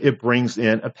if it brings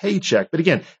in a paycheck. But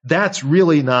again, that's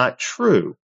really not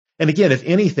true. And again, if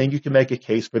anything, you can make a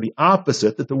case for the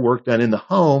opposite, that the work done in the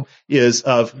home is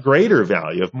of greater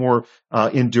value, of more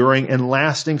enduring and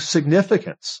lasting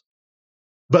significance.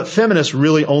 But feminists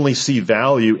really only see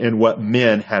value in what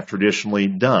men have traditionally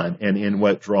done and in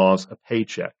what draws a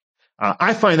paycheck.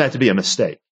 I find that to be a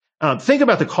mistake. Think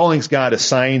about the callings God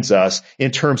assigns us in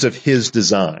terms of his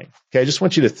design. Okay, I just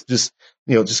want you to just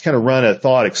kind of run a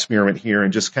thought experiment here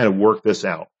and just kind of work this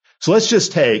out. So let's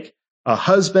just take a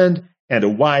husband and a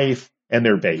wife and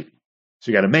their baby.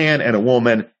 So you got a man and a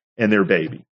woman and their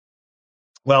baby.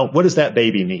 Well, what does that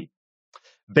baby need?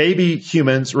 Baby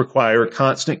humans require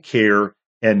constant care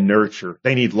and nurture.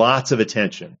 They need lots of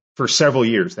attention. For several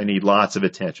years, they need lots of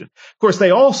attention. Of course,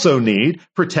 they also need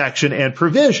protection and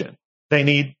provision. They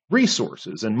need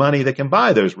resources and money that can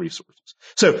buy those resources.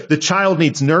 So the child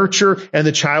needs nurture and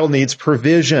the child needs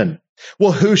provision.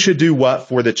 Well, who should do what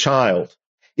for the child?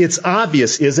 It's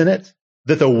obvious, isn't it,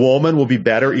 that the woman will be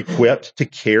better equipped to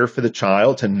care for the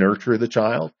child, to nurture the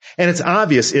child? And it's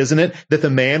obvious, isn't it, that the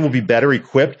man will be better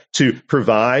equipped to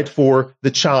provide for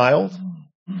the child?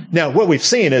 Now, what we've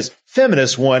seen is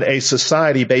feminists want a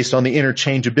society based on the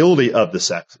interchangeability of the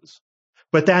sexes.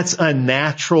 But that's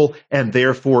unnatural and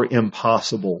therefore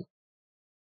impossible.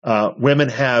 Women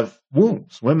have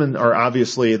wombs. Women are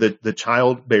obviously the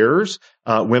child bearers.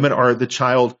 Women are the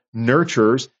child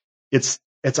nurturers. It's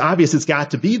obvious it's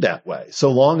got to be that way.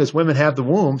 So long as women have the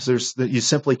wombs, you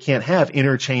simply can't have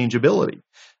interchangeability.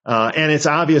 And it's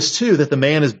obvious too that the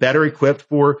man is better equipped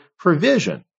for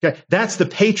provision. Okay, that's the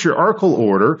patriarchal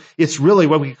order. It's really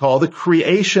what we call the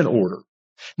creation order.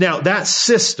 Now, that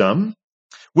system,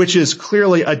 which is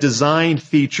clearly a design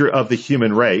feature of the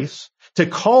human race, to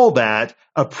call that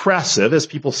oppressive, as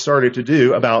people started to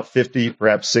do about 50,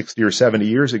 perhaps 60 or 70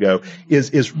 years ago,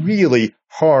 is really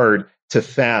hard to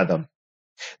fathom.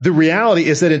 The reality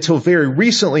is that until very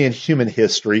recently in human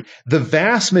history, the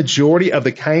vast majority of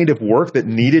the kind of work that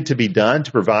needed to be done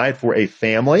to provide for a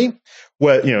family,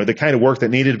 the kind of work that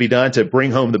needed to be done to bring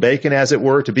home the bacon, as it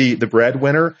were, to be the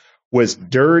breadwinner, was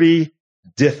dirty,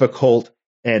 difficult,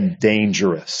 and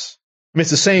dangerous. I mean,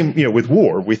 it's the same, with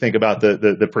war. We think about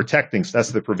the protecting, that's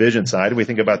the provision side. We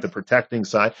think about the protecting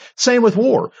side. Same with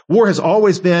war. War has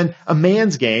always been a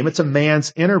man's game. It's a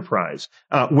man's enterprise.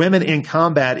 Women in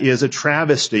combat is a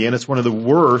travesty, and it's one of the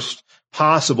worst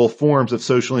possible forms of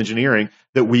social engineering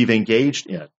that we've engaged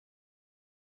in.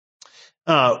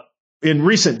 In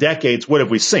recent decades, what have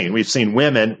we seen? We've seen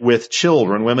women with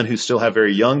children, women who still have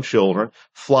very young children,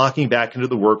 flocking back into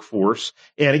the workforce.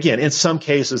 And again, in some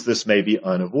cases, this may be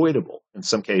unavoidable. In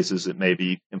some cases, it may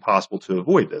be impossible to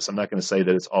avoid this. I'm not going to say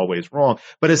that it's always wrong,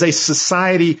 but as a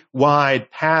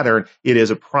society-wide pattern, it is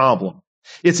a problem.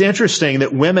 It's interesting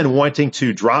that women wanting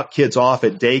to drop kids off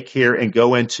at daycare and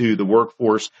go into the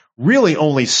workforce really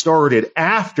only started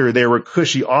after there were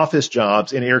cushy office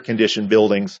jobs in air-conditioned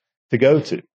buildings to go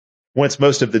to. Once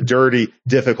most of the dirty,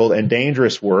 difficult, and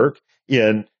dangerous work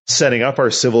in setting up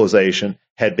our civilization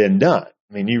had been done.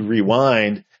 I mean, you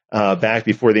rewind back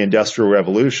before the Industrial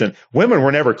Revolution, women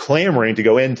were never clamoring to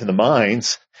go into the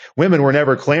mines. Women were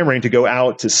never clamoring to go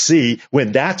out to sea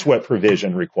when that's what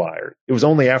provision required. It was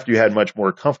only after you had much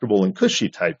more comfortable and cushy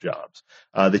type jobs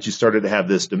that you started to have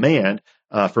this demand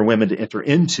for women to enter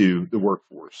into the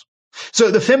workforce.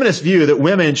 So the feminist view that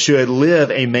women should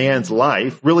live a man's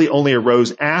life really only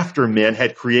arose after men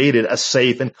had created a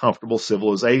safe and comfortable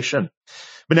civilization.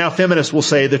 But now feminists will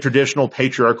say the traditional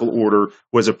patriarchal order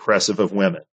was oppressive of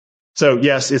women. So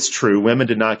yes, it's true. Women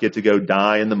did not get to go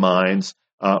die in the mines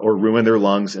or ruin their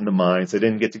lungs in the mines. They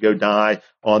didn't get to go die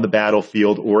on the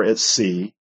battlefield or at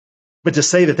sea. But to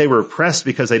say that they were oppressed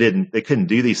because they couldn't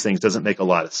do these things doesn't make a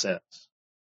lot of sense.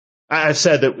 I've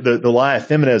said that the lie of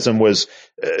feminism was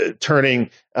turning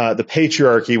the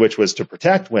patriarchy, which was to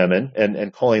protect women,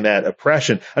 and calling that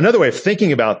oppression. Another way of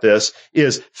thinking about this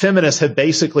is feminists have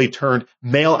basically turned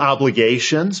male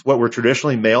obligations, what were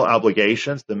traditionally male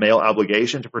obligations, the male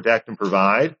obligation to protect and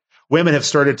provide. Women have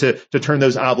started to turn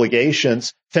those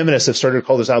obligations, feminists have started to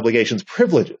call those obligations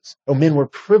privileges. Oh, men were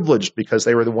privileged because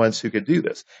they were the ones who could do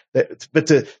this. But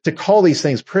to call these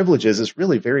things privileges is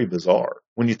really very bizarre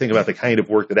when you think about the kind of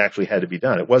work that actually had to be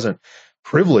done. It wasn't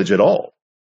privilege at all.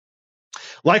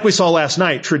 Like we saw last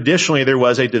night, traditionally there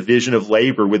was a division of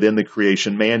labor within the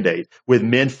creation mandate, with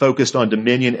men focused on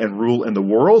dominion and rule in the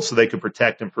world so they could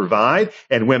protect and provide,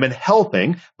 and women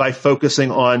helping by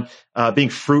focusing on being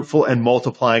fruitful and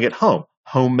multiplying at home,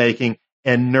 homemaking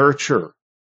and nurture.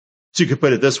 So you could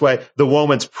put it this way, the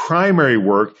woman's primary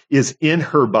work is in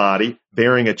her body,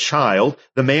 bearing a child.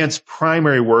 The man's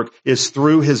primary work is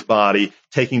through his body,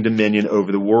 taking dominion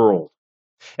over the world.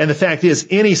 And the fact is,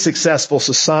 any successful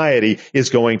society is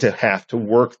going to have to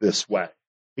work this way.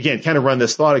 Again, kind of run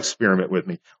this thought experiment with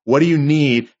me. What do you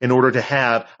need in order to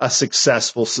have a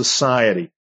successful society?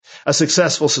 A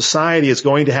successful society is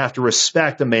going to have to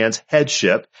respect a man's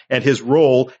headship and his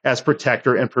role as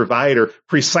protector and provider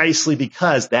precisely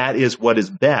because that is what is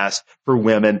best for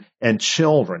women and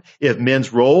children. If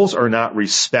men's roles are not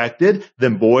respected,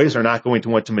 then boys are not going to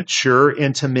want to mature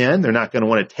into men. They're not going to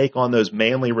want to take on those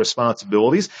manly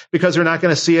responsibilities because they're not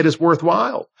going to see it as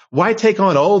worthwhile. Why take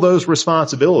on all those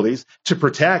responsibilities to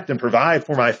protect and provide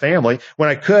for my family when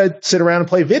I could sit around and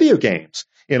play video games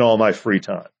in all my free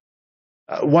time?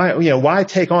 Why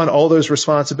take on all those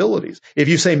responsibilities? If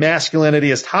you say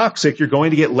masculinity is toxic, you're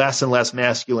going to get less and less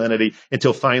masculinity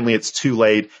until finally it's too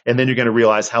late. And then you're going to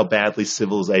realize how badly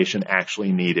civilization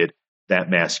actually needed that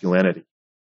masculinity.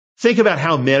 Think about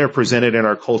how men are presented in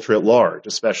our culture at large,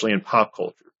 especially in pop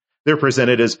culture. They're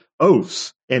presented as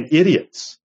oafs and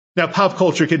idiots. Now, pop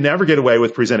culture could never get away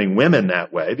with presenting women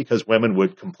that way because women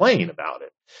would complain about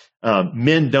it.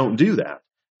 Men don't do that.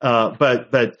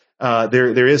 But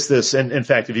there is this, and in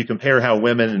fact, if you compare how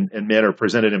women and men are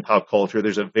presented in pop culture,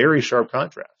 there's a very sharp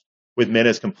contrast with men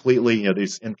as completely,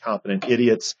 these incompetent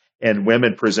idiots, and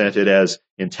women presented as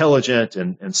intelligent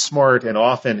and smart and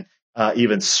often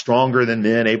even stronger than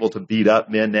men, able to beat up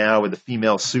men now with the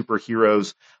female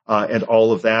superheroes and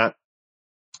all of that.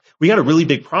 We got a really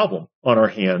big problem on our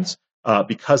hands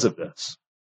because of this.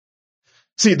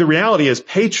 See, the reality is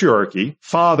patriarchy,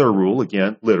 father rule,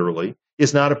 again, literally,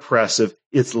 is not oppressive,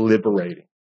 it's liberating.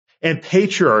 And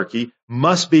patriarchy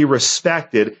must be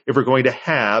respected if we're going to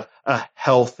have a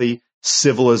healthy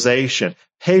civilization.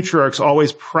 Patriarchs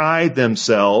always pride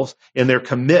themselves in their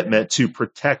commitment to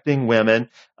protecting women.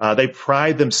 They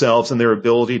pride themselves in their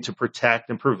ability to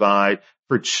protect and provide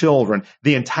for children.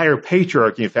 The entire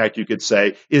patriarchy, in fact, you could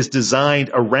say, is designed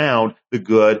around the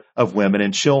good of women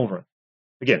and children.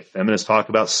 Again, feminists talk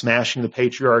about smashing the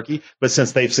patriarchy, but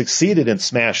since they've succeeded in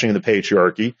smashing the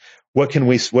patriarchy, what do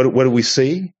we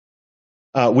see?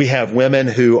 We have women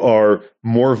who are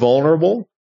more vulnerable.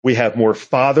 We have more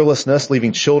fatherlessness,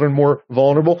 leaving children more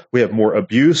vulnerable. We have more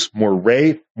abuse, more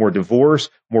rape, more divorce,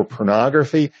 more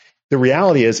pornography. The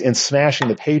reality is, in smashing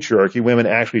the patriarchy, women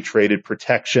actually traded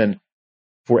protection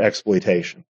for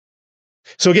exploitation.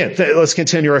 So again, let's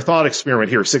continue our thought experiment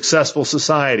here. Successful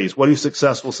societies. What do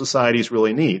successful societies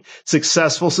really need?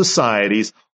 Successful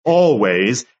societies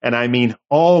always, and I mean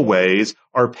always,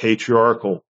 are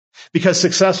patriarchal. Because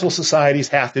successful societies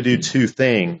have to do two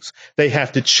things. They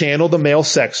have to channel the male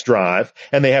sex drive,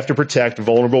 and they have to protect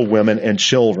vulnerable women and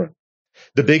children.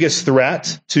 The biggest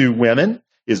threat to women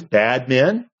is bad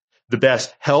men. The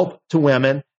best help to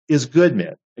women is good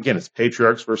men. Again, it's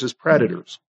patriarchs versus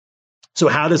predators. So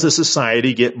how does a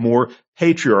society get more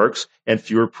patriarchs and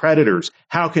fewer predators?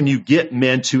 How can you get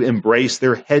men to embrace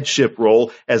their headship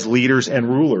role as leaders and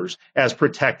rulers, as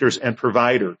protectors and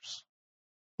providers?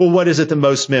 Well, what is it that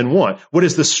most men want? What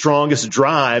is the strongest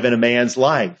drive in a man's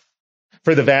life?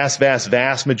 For the vast, vast,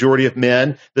 vast majority of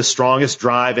men, the strongest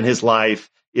drive in his life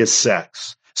is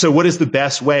sex. So what is the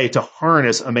best way to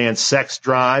harness a man's sex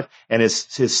drive and his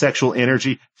sexual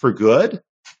energy for good?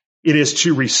 It is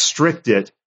to restrict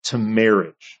it to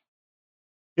marriage.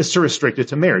 It's to restrict it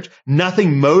to marriage.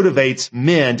 Nothing motivates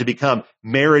men to become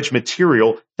marriage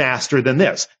material faster than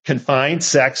this. Confine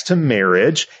sex to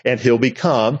marriage, and he'll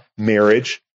become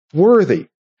marriage worthy.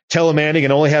 Tell a man he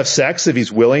can only have sex if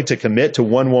he's willing to commit to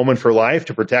one woman for life,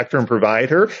 to protect her and provide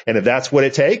her. And if that's what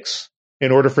it takes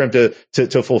in order for him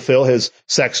to fulfill his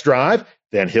sex drive,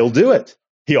 then he'll do it.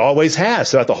 He always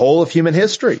has throughout the whole of human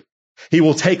history. He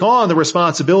will take on the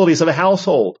responsibilities of a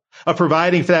household, of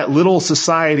providing for that little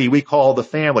society we call the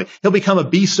family. He'll become a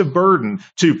beast of burden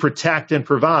to protect and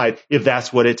provide if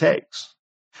that's what it takes.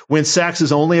 When sex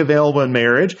is only available in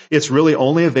marriage, it's really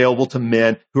only available to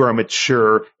men who are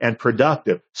mature and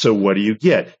productive. So what do? You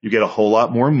get a whole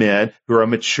lot more men who are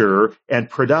mature and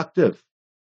productive.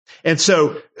 And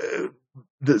so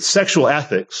the sexual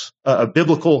ethics, a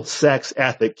biblical sex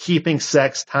ethic, keeping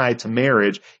sex tied to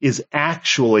marriage, is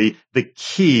actually the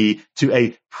key to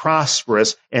a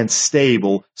prosperous and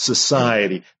stable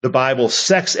society. The Bible's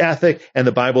sex ethic and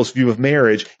the Bible's view of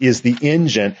marriage is the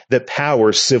engine that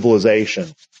powers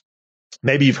civilization.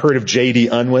 Maybe you've heard of J.D.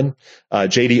 Unwin.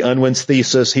 J.D. Unwin's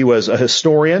thesis, he was a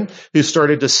historian who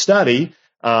started to study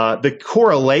the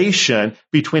correlation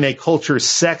between a culture's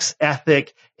sex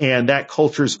ethic and that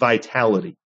culture's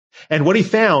vitality. And what he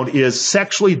found is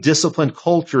sexually disciplined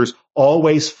cultures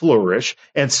always flourish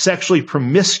and sexually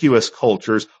promiscuous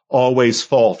cultures always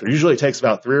falter. Usually it takes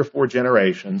about 3 or 4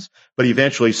 generations, but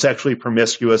eventually sexually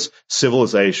promiscuous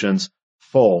civilizations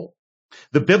fall.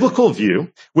 The biblical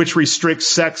view, which restricts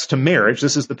sex to marriage,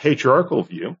 this is the patriarchal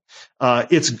view,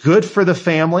 it's good for the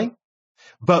family.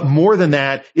 But more than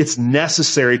that, it's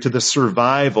necessary to the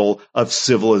survival of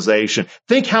civilization.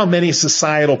 Think how many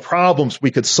societal problems we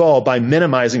could solve by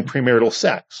minimizing premarital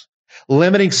sex.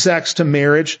 Limiting sex to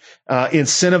marriage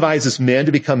incentivizes men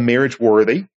to become marriage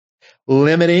worthy.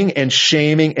 Limiting and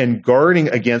shaming and guarding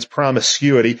against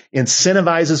promiscuity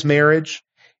incentivizes marriage.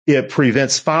 It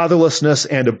prevents fatherlessness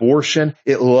and abortion.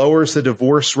 It lowers the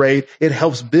divorce rate. It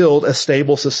helps build a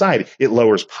stable society. It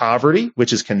lowers poverty,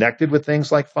 which is connected with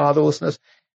things like fatherlessness.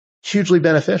 Hugely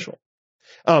beneficial.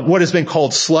 What has been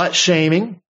called slut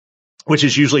shaming, which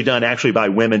is usually done actually by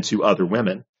women to other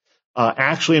women,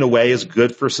 actually in a way is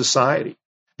good for society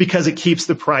because it keeps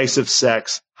the price of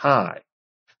sex high.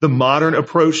 The modern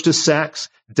approach to sex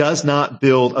does not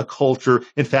build a culture.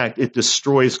 In fact, it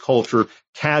destroys culture.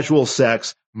 Casual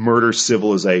sex murders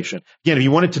civilization. Again, if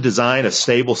you wanted to design a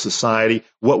stable society,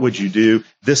 what would you do?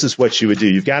 This is what you would do.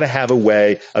 You've got to have a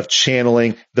way of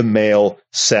channeling the male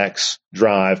sex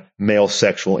drive, male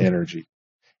sexual energy.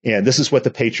 And this is what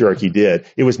the patriarchy did.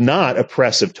 It was not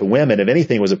oppressive to women. If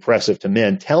anything, it was oppressive to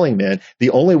men, telling men the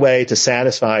only way to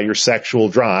satisfy your sexual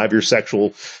drive, your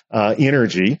sexual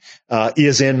energy,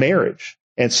 is in marriage.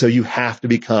 And so you have to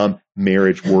become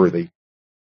marriage worthy.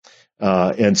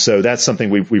 And so that's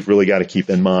something we've really got to keep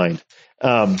in mind.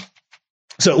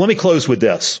 So let me close with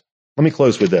this.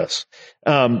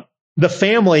 The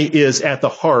family is at the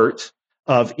heart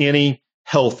of any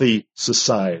healthy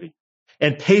society.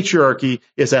 And patriarchy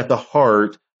is at the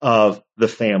heart of the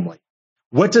family.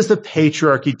 What does the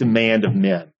patriarchy demand of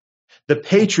men? The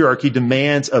patriarchy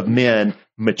demands of men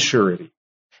maturity.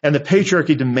 And the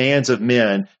patriarchy demands of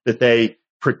men that they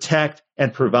protect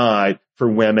and provide for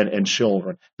women and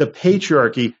children. The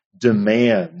patriarchy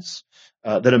demands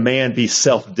that a man be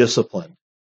self-disciplined,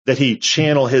 that he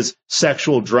channel his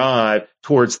sexual drive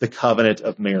towards the covenant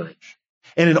of marriage.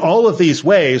 And in all of these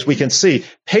ways, we can see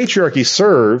patriarchy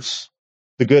serves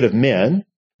the good of men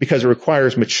because it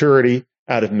requires maturity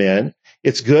out of men.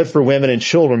 It's good for women and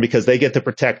children because they get the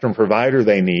protector and provider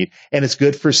they need. And it's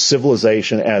good for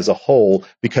civilization as a whole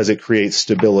because it creates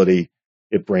stability.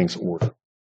 It brings order.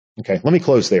 Okay, let me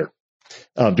close there.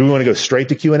 Do we want to go straight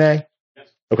to Q&A?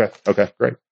 Yes. Okay,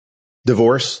 great.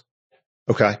 Divorce?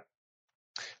 Okay.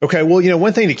 Well,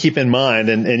 one thing to keep in mind,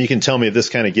 and you can tell me if this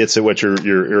kind of gets at what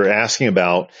you're asking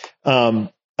about,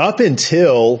 up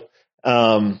until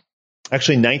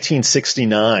actually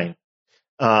 1969,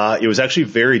 it was actually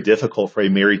very difficult for a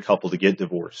married couple to get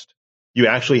divorced. You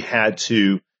actually had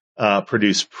to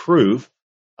produce proof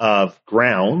of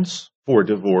grounds for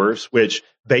divorce, which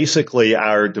basically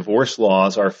our divorce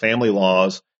laws, our family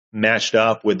laws, matched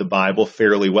up with the Bible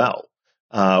fairly well,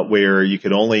 where you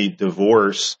could only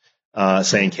divorce,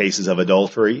 say, in cases of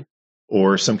adultery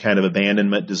or some kind of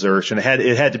abandonment, desertion.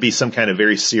 It had to be some kind of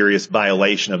very serious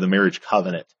violation of the marriage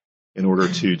covenant in order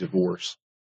to divorce.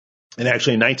 And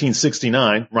actually in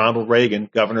 1969, Ronald Reagan,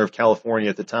 governor of California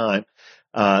at the time,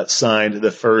 signed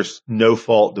the first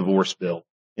no-fault divorce bill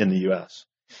in the U.S.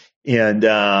 And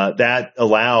that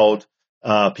allowed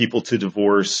people to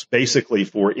divorce basically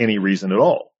for any reason at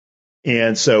all.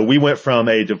 And so we went from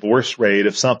a divorce rate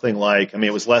of something like,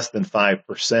 it was less than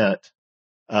 5%.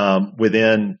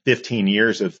 Within 15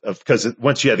 years because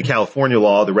once you had the California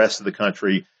law, the rest of the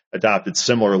country adopted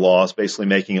similar laws, basically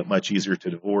making it much easier to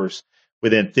divorce.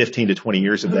 Within 15 to 20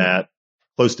 years of that,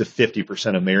 close to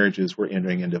 50% of marriages were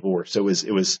entering in divorce. So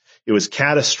it was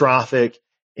catastrophic,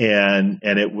 and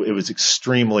it was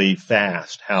extremely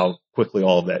fast how quickly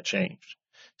all of that changed.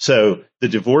 So the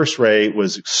divorce rate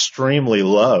was extremely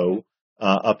low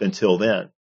up until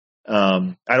then.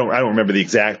 I don't remember the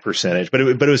exact percentage, but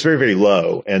it was very, very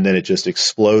low. And then it just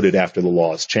exploded after the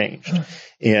laws changed.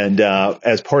 And,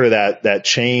 as part of that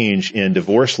change in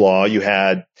divorce law, you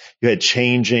had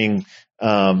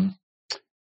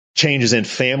changes in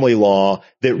family law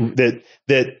that,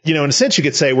 in a sense you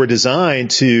could say were designed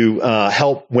to,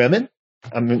 help women.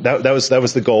 That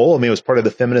was the goal. It was part of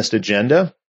the feminist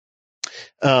agenda.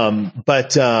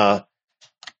 But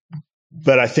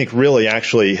I think really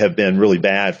actually have been really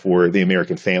bad for the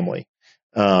American family.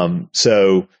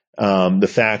 So the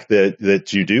fact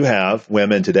that you do have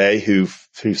women today who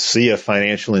see a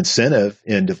financial incentive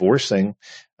in divorcing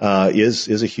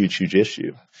is a huge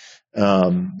issue. There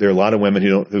are a lot of women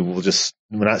who will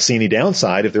not see any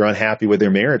downside if they're unhappy with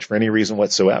their marriage for any reason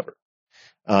whatsoever.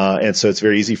 And so it's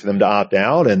very easy for them to opt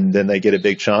out, and then they get a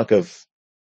big chunk of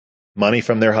money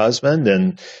from their husband,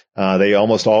 and they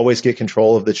almost always get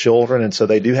control of the children, and so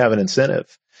they do have an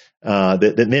incentive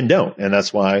that men don't, and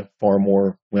that's why far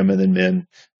more women than men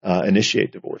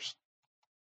initiate divorce.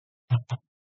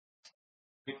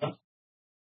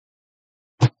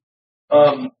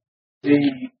 The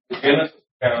Genesis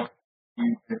account,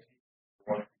 you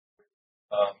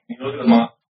look at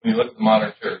the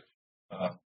modern church,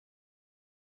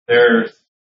 they're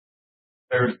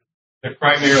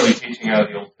primarily teaching out of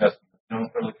the Old Testament. They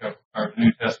don't really cover our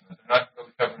New Testament. They're not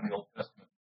really covering the Old Testament.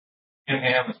 Ken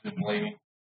Ham has been blaming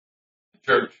the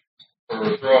church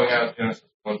for throwing out Genesis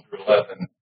 1 through 11,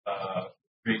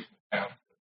 creation account.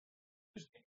 Just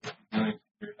millions of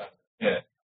years out of their head.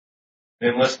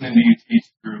 Then listening to you teach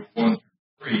through 1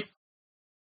 through 3,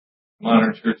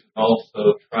 modern churches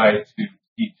also try to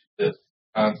teach this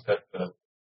concept of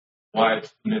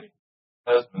wives submitting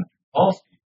to husbands through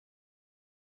policy,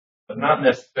 but not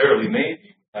necessarily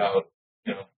maybe without,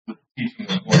 with the teaching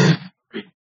of one, two, three.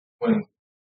 When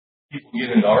people get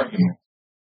into arguments,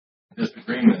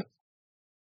 disagreements,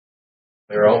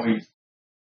 they're always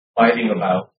fighting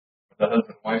about the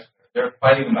husband and wife. They're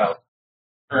fighting about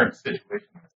the current situation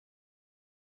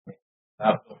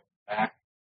without going back.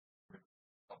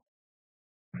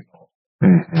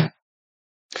 Mm-hmm.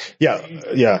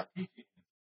 Yeah.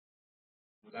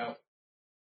 Without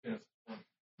Genesis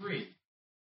 1-3,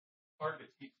 hard to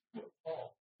teach what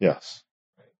Paul. Yes.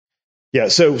 Yeah.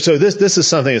 So this is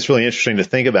something that's really interesting to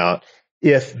think about.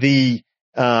 If the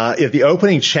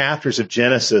opening chapters of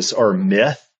Genesis are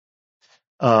myth,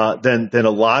 then a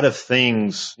lot of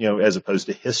things, as opposed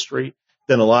to history,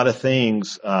 then a lot of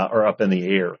things are up in the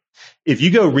air. If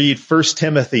you go read 1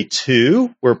 Timothy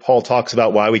 2, where Paul talks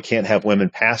about why we can't have women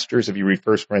pastors, if you read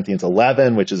 1 Corinthians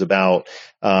 11, which is about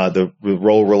the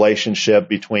role relationship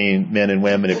between men and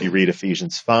women, if you read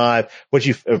Ephesians 5,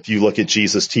 if you look at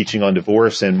Jesus' teaching on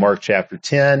divorce in Mark chapter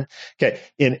 10, okay,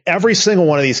 in every single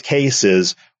one of these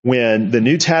cases, when the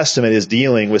New Testament is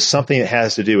dealing with something that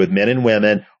has to do with men and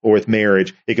women or with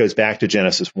marriage, it goes back to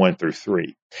Genesis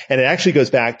 1-3. And it actually goes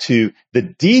back to the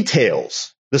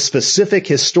details, the specific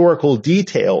historical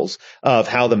details of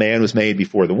how the man was made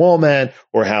before the woman,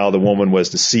 or how the woman was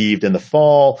deceived in the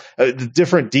fall, the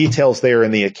different details there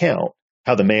in the account,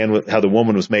 how the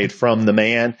woman was made from the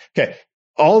man. Okay.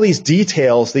 All these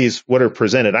details, what are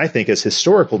presented, I think, as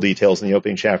historical details in the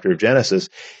opening chapter of Genesis.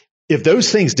 If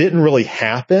those things didn't really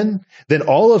happen, then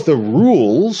all of the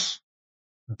rules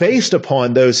based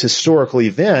upon those historical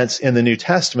events in the New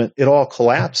Testament, it all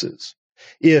collapses.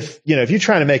 If you're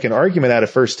trying to make an argument out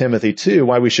of 1 Timothy 2,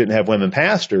 why we shouldn't have women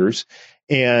pastors,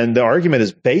 and the argument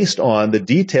is based on the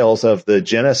details of the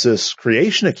Genesis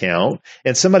creation account,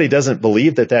 and somebody doesn't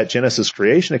believe that Genesis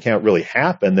creation account really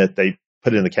happened, that they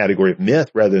put it in the category of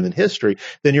myth rather than history,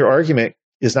 then your argument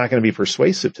is not going to be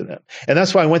persuasive to them. And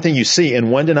that's why one thing you see in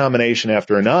one denomination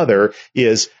after another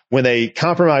is when they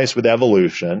compromised with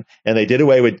evolution and they did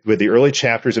away with the early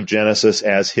chapters of Genesis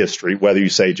as history, whether you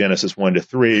say Genesis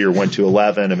 1-3 or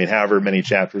 1-11, however many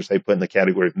chapters they put in the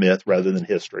category of myth rather than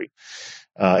history.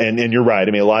 And you're right.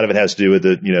 A lot of it has to do with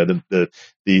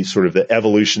the sort of the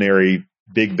evolutionary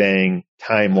Big Bang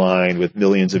timeline with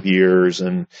millions of years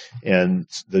and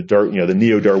the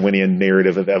neo-Darwinian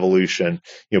narrative of evolution,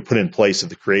 put in place of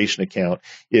the creation account.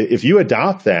 If you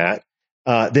adopt that,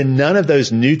 then none of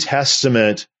those New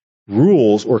Testament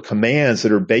rules or commands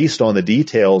that are based on the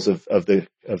details of the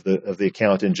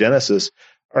account in Genesis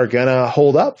are going to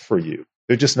hold up for you.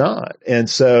 They're just not. And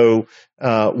so,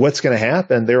 what's going to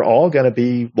happen? They're all going to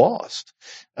be lost.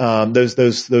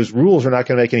 Those rules are not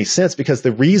going to make any sense because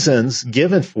the reasons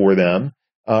given for them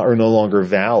are no longer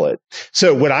valid.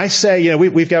 So what I say,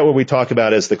 we've got what we talk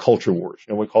about as the culture wars.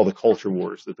 We call the culture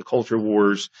wars. That the culture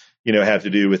wars, have to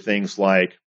do with things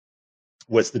like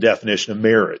what's the definition of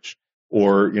marriage,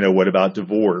 or what about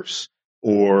divorce,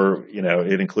 or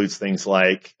it includes things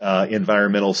like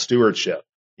environmental stewardship.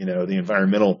 The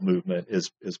environmental movement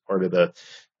is part of the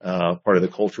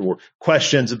culture war.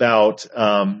 Questions about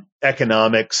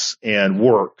economics and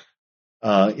work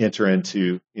enter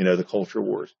into the culture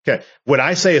wars. Okay, what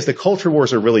I say is the culture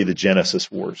wars are really the Genesis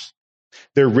wars.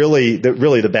 They're really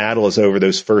the battle is over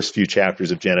those first few chapters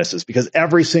of Genesis, because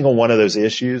every single one of those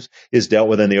issues is dealt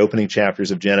with in the opening chapters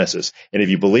of Genesis. And if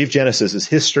you believe Genesis is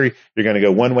history, you're going to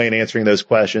go one way in answering those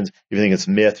questions. If you think it's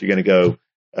myth, you're going to go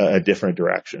a different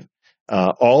direction.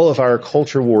 All of our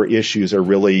culture war issues are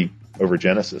really over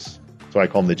Genesis. So I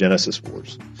call them the Genesis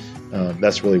wars.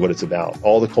 That's really what it's about.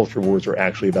 All the culture wars are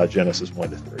actually about Genesis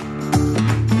 1-3.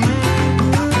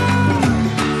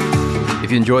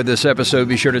 If you enjoyed this episode,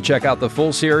 be sure to check out the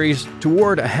full series,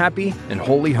 Toward a Happy and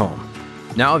Holy Home,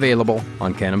 now available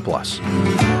on Canon Plus.